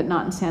Pacific, but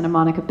not in Santa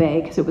Monica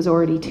Bay, because it was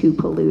already too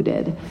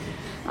polluted.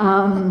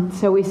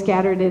 So we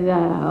scattered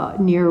it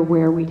near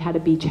where we'd had a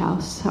beach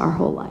house our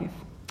whole life.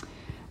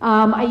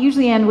 I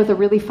usually end with a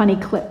really funny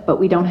clip, but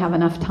we don't have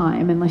enough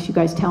time, unless you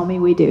guys tell me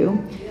we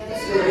do.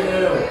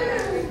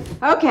 Yes, we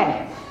do.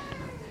 Okay.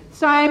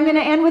 So I'm going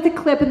to end with a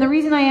clip, and the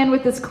reason I end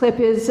with this clip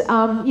is,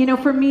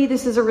 for me,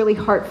 this is a really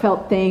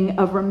heartfelt thing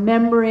of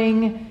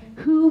remembering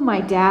who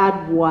my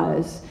dad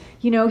was.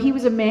 He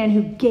was a man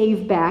who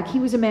gave back. He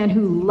was a man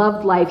who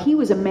loved life. He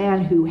was a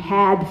man who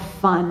had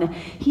fun.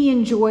 He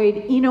enjoyed,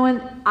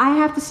 and I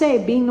have to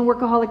say, being the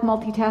workaholic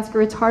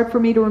multitasker, it's hard for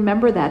me to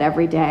remember that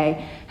every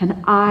day.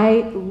 And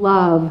I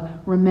love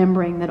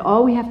remembering that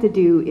all we have to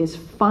do is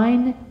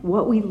find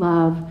what we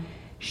love,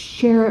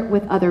 share it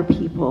with other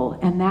people,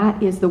 and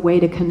that is the way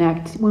to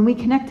connect. When we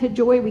connect to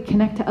joy, we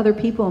connect to other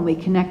people, and we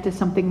connect to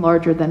something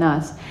larger than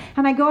us.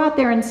 And I go out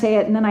there and say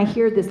it, and then I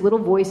hear this little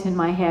voice in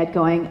my head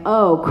going,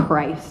 oh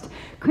Christ,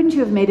 couldn't you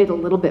have made it a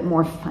little bit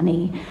more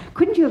funny?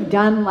 Couldn't you have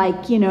done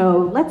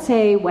let's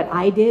say what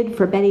I did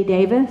for Betty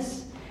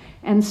Davis?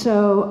 And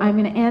so I'm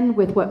going to end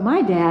with what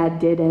my dad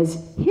did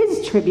as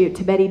his tribute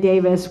to Betty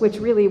Davis, which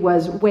really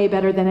was way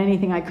better than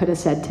anything I could have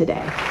said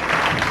today.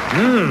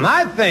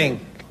 I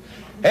think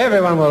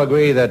everyone will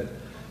agree that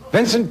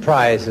Vincent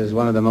Price is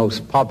one of the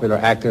most popular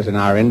actors in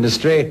our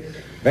industry.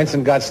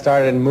 Vincent got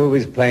started in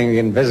movies playing the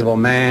Invisible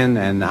Man,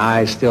 and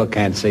I still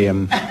can't see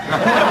him.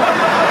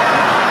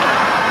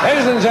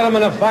 Ladies and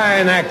gentlemen, a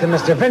fine actor,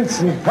 Mr.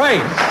 Vincent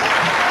Price.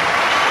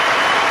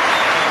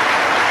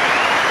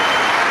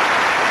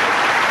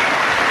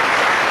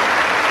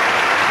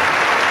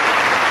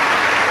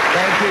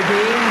 Thank you,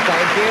 Dean.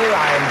 Thank you.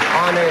 I'm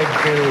honored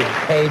to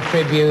pay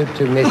tribute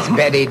to Miss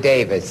Bette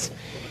Davis,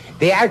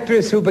 the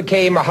actress who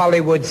became a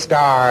Hollywood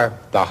star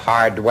the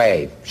hard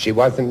way. She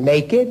wasn't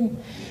naked.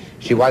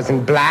 She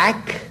wasn't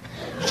black.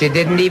 She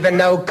didn't even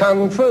know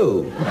Kung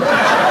Fu.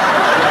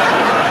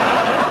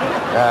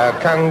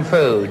 Kung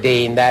Fu,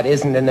 Dean, that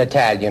isn't an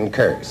Italian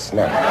curse,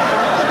 no.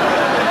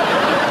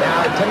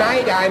 Now,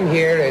 tonight I'm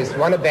here as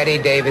one of Bette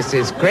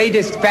Davis's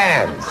greatest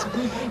fans,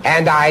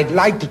 and I'd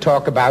like to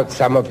talk about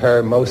some of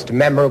her most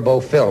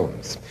memorable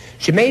films.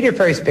 She made her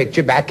first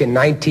picture back in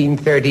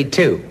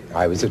 1932.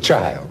 I was a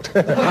child.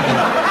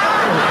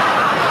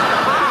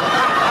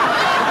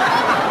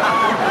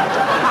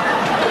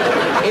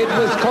 It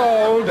was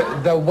called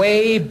The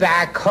Way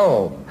Back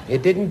Home.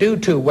 It didn't do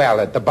too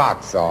well at the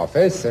box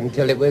office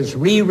until it was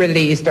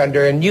re-released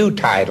under a new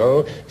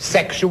title,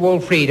 Sexual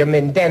Freedom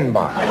in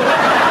Denmark.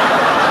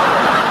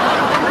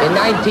 In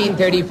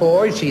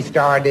 1934, she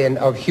starred in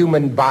Of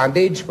Human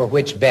Bondage, for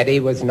which Bette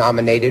was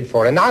nominated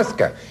for an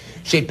Oscar.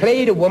 She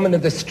played a woman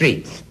of the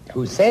streets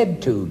who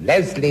said to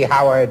Leslie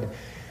Howard,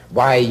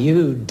 "Why,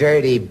 you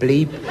dirty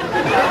bleep,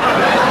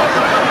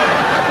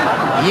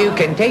 you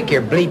can take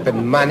your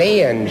bleeping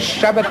money and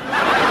shove it."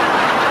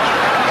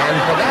 And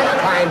for that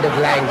kind of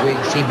language,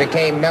 she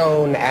became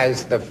known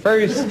as the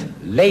first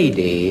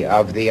lady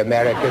of the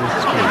American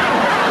street.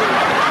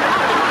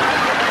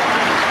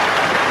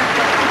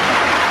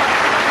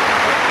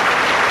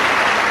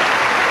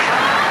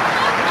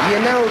 You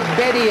know,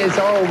 Bette has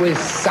always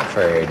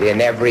suffered in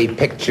every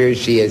picture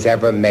she has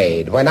ever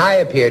made. When I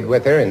appeared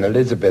with her in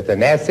Elizabeth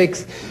and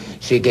Essex,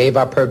 she gave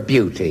up her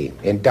beauty.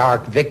 In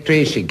Dark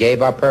Victory, she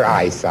gave up her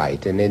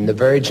eyesight. And in The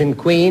Virgin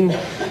Queen,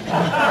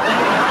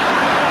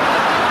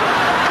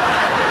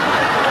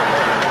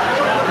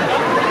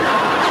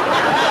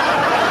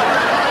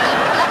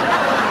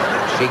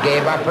 she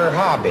gave up her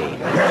hobby.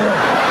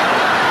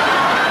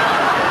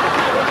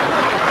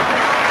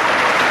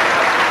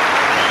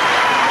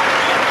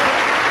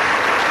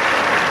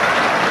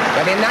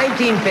 But in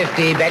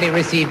 1950, Bette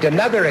received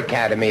another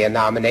Academy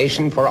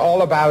nomination for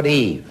All About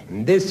Eve.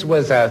 This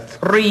was a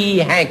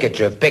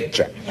three-handkerchief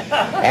picture.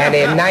 And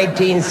in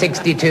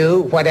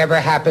 1962, Whatever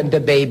Happened to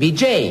Baby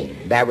Jane?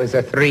 That was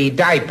a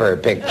three-diaper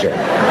picture.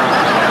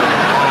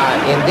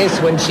 In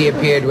this one, she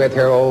appeared with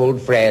her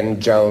old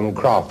friend, Joan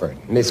Crawford.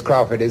 Miss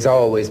Crawford has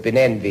always been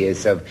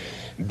envious of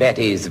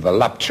Betty's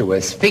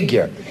voluptuous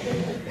figure.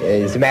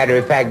 As a matter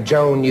of fact,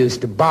 Joan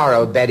used to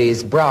borrow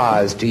Betty's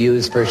bras to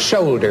use for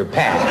shoulder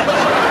pads.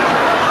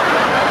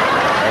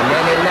 And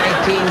then in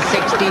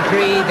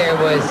 1963, there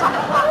was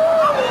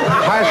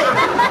Hush.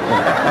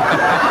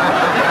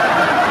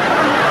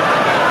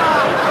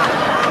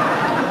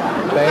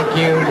 Thank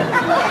you,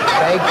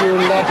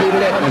 Letty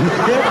Litton.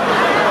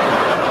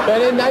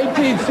 But in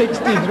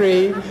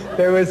 1963,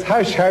 there was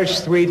Hush, Hush,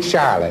 Sweet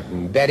Charlotte,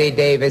 and Bette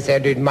Davis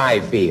entered my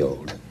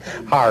field.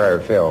 Horror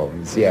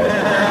films, yes.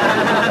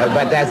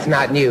 But that's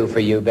not new for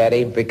you,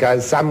 Bette,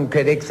 because some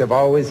critics have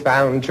always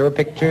found your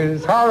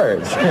pictures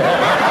horrors.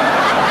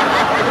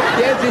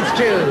 Yes, it's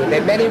true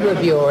that many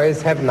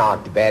reviewers have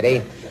knocked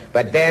Bette,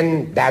 but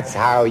then that's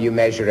how you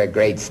measure a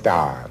great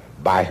star,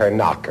 by her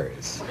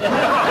knockers.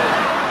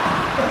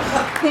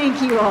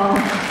 Thank you all.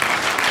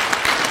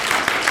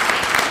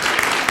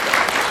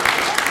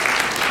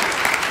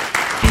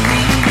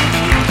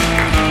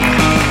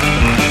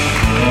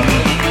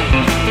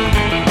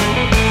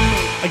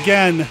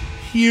 Again,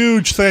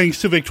 huge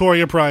thanks to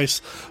Victoria Price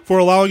for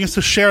allowing us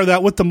to share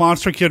that with the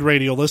Monster Kid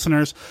Radio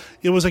listeners.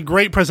 It was a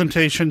great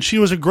presentation. She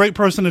was a great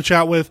person to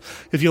chat with.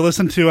 If you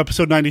listened to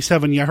episode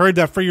 97, you heard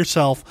that for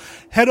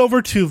yourself. Head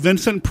over to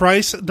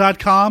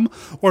VincentPrice.com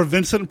or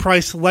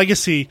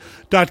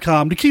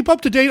VincentPriceLegacy.com to keep up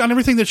to date on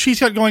everything that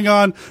she's got going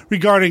on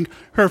regarding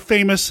her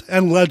famous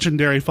and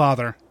legendary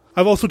father.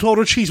 I've also told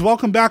her she's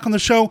welcome back on the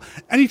show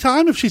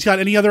anytime if she's got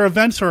any other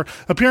events or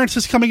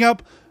appearances coming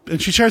up. And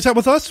she shares that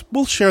with us,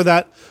 we'll share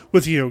that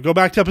with you. Go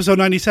back to episode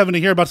 97 to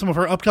hear about some of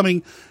her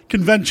upcoming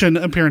convention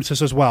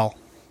appearances as well.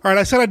 All right,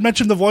 I said I'd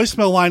mention the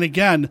voicemail line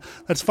again.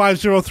 That's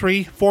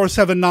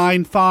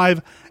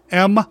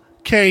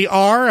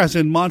 503-479-5MKR, as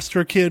in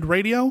Monster Kid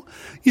Radio.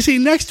 You see,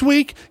 next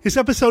week is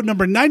episode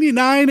number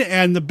 99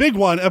 and the big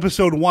one,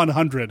 episode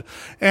 100.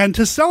 And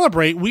to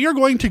celebrate, we are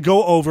going to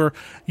go over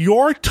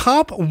your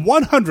top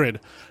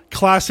 100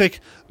 classic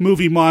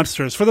movie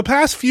monsters. For the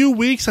past few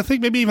weeks, I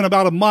think maybe even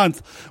about a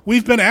month,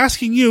 we've been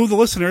asking you, the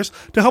listeners,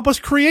 to help us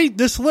create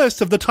this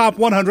list of the top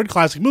 100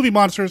 classic movie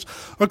monsters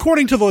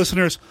according to the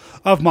listeners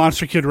of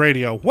Monster Kid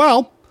Radio.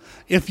 Well,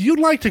 if you'd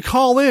like to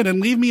call in and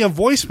leave me a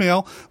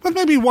voicemail with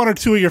maybe one or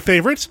two of your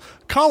favorites,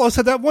 call us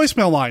at that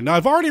voicemail line. Now,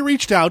 I've already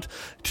reached out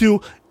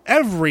to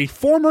every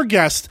former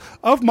guest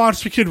of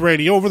Monster Kid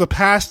Radio over the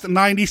past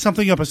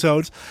 90-something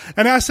episodes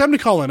and asked them to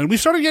call in. And we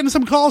started getting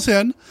some calls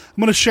in. I'm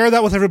going to share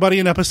that with everybody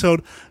in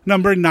episode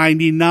number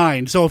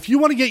 99. So if you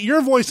want to get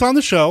your voice on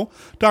the show,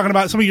 talking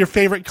about some of your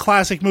favorite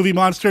classic movie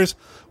monsters,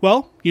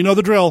 well, you know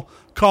the drill.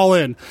 Call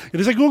in. It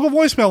is a Google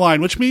voicemail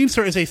line, which means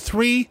there is a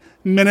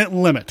 3-minute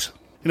limit.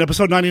 In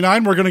episode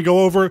 99, we're going to go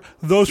over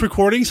those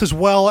recordings as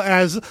well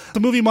as the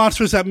movie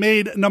monsters that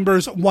made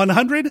numbers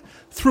 100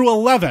 through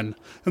 11.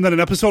 And then in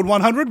episode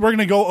 100, we're going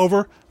to go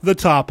over the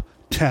top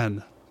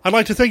 10. I'd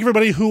like to thank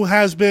everybody who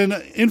has been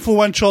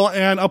influential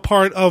and a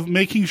part of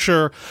making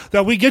sure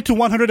that we get to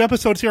 100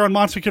 episodes here on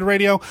Monster Kid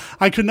Radio.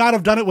 I could not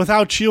have done it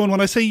without you. And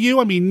when I say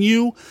you, I mean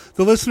you,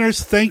 the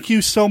listeners. Thank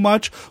you so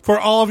much for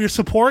all of your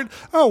support.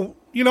 Oh,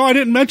 you know, I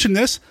didn't mention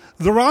this.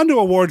 The Rondo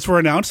Awards were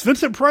announced.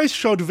 Vincent Price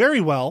showed very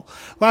well.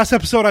 Last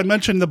episode, I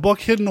mentioned the book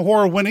Hidden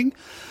Horror winning.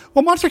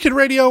 Well, Monster Kid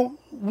Radio,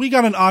 we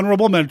got an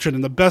honorable mention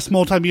in the Best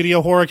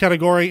Multimedia Horror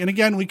category. And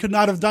again, we could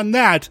not have done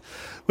that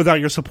without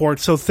your support.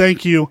 So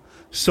thank you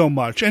so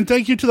much. And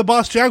thank you to the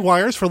Boss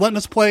Jaguars for letting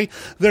us play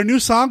their new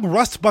song,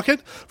 Rust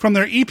Bucket, from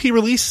their EP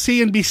release,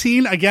 See and Be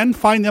Seen. Again,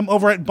 find them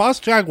over at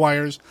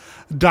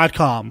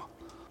bossjaguars.com.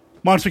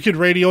 Monster Kid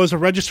Radio is a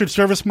registered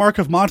service mark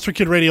of Monster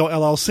Kid Radio,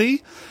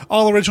 LLC.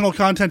 All original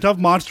content of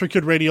Monster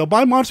Kid Radio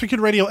by Monster Kid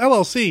Radio,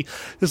 LLC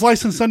is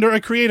licensed under a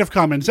Creative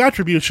Commons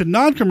Attribution,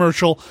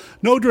 Non-Commercial,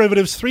 No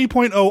Derivatives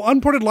 3.0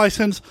 unported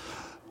license,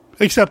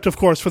 except, of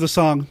course, for the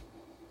song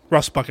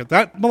Rust Bucket.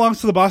 That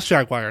belongs to the Boss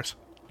Jaguars.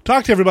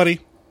 Talk to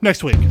everybody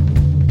next week.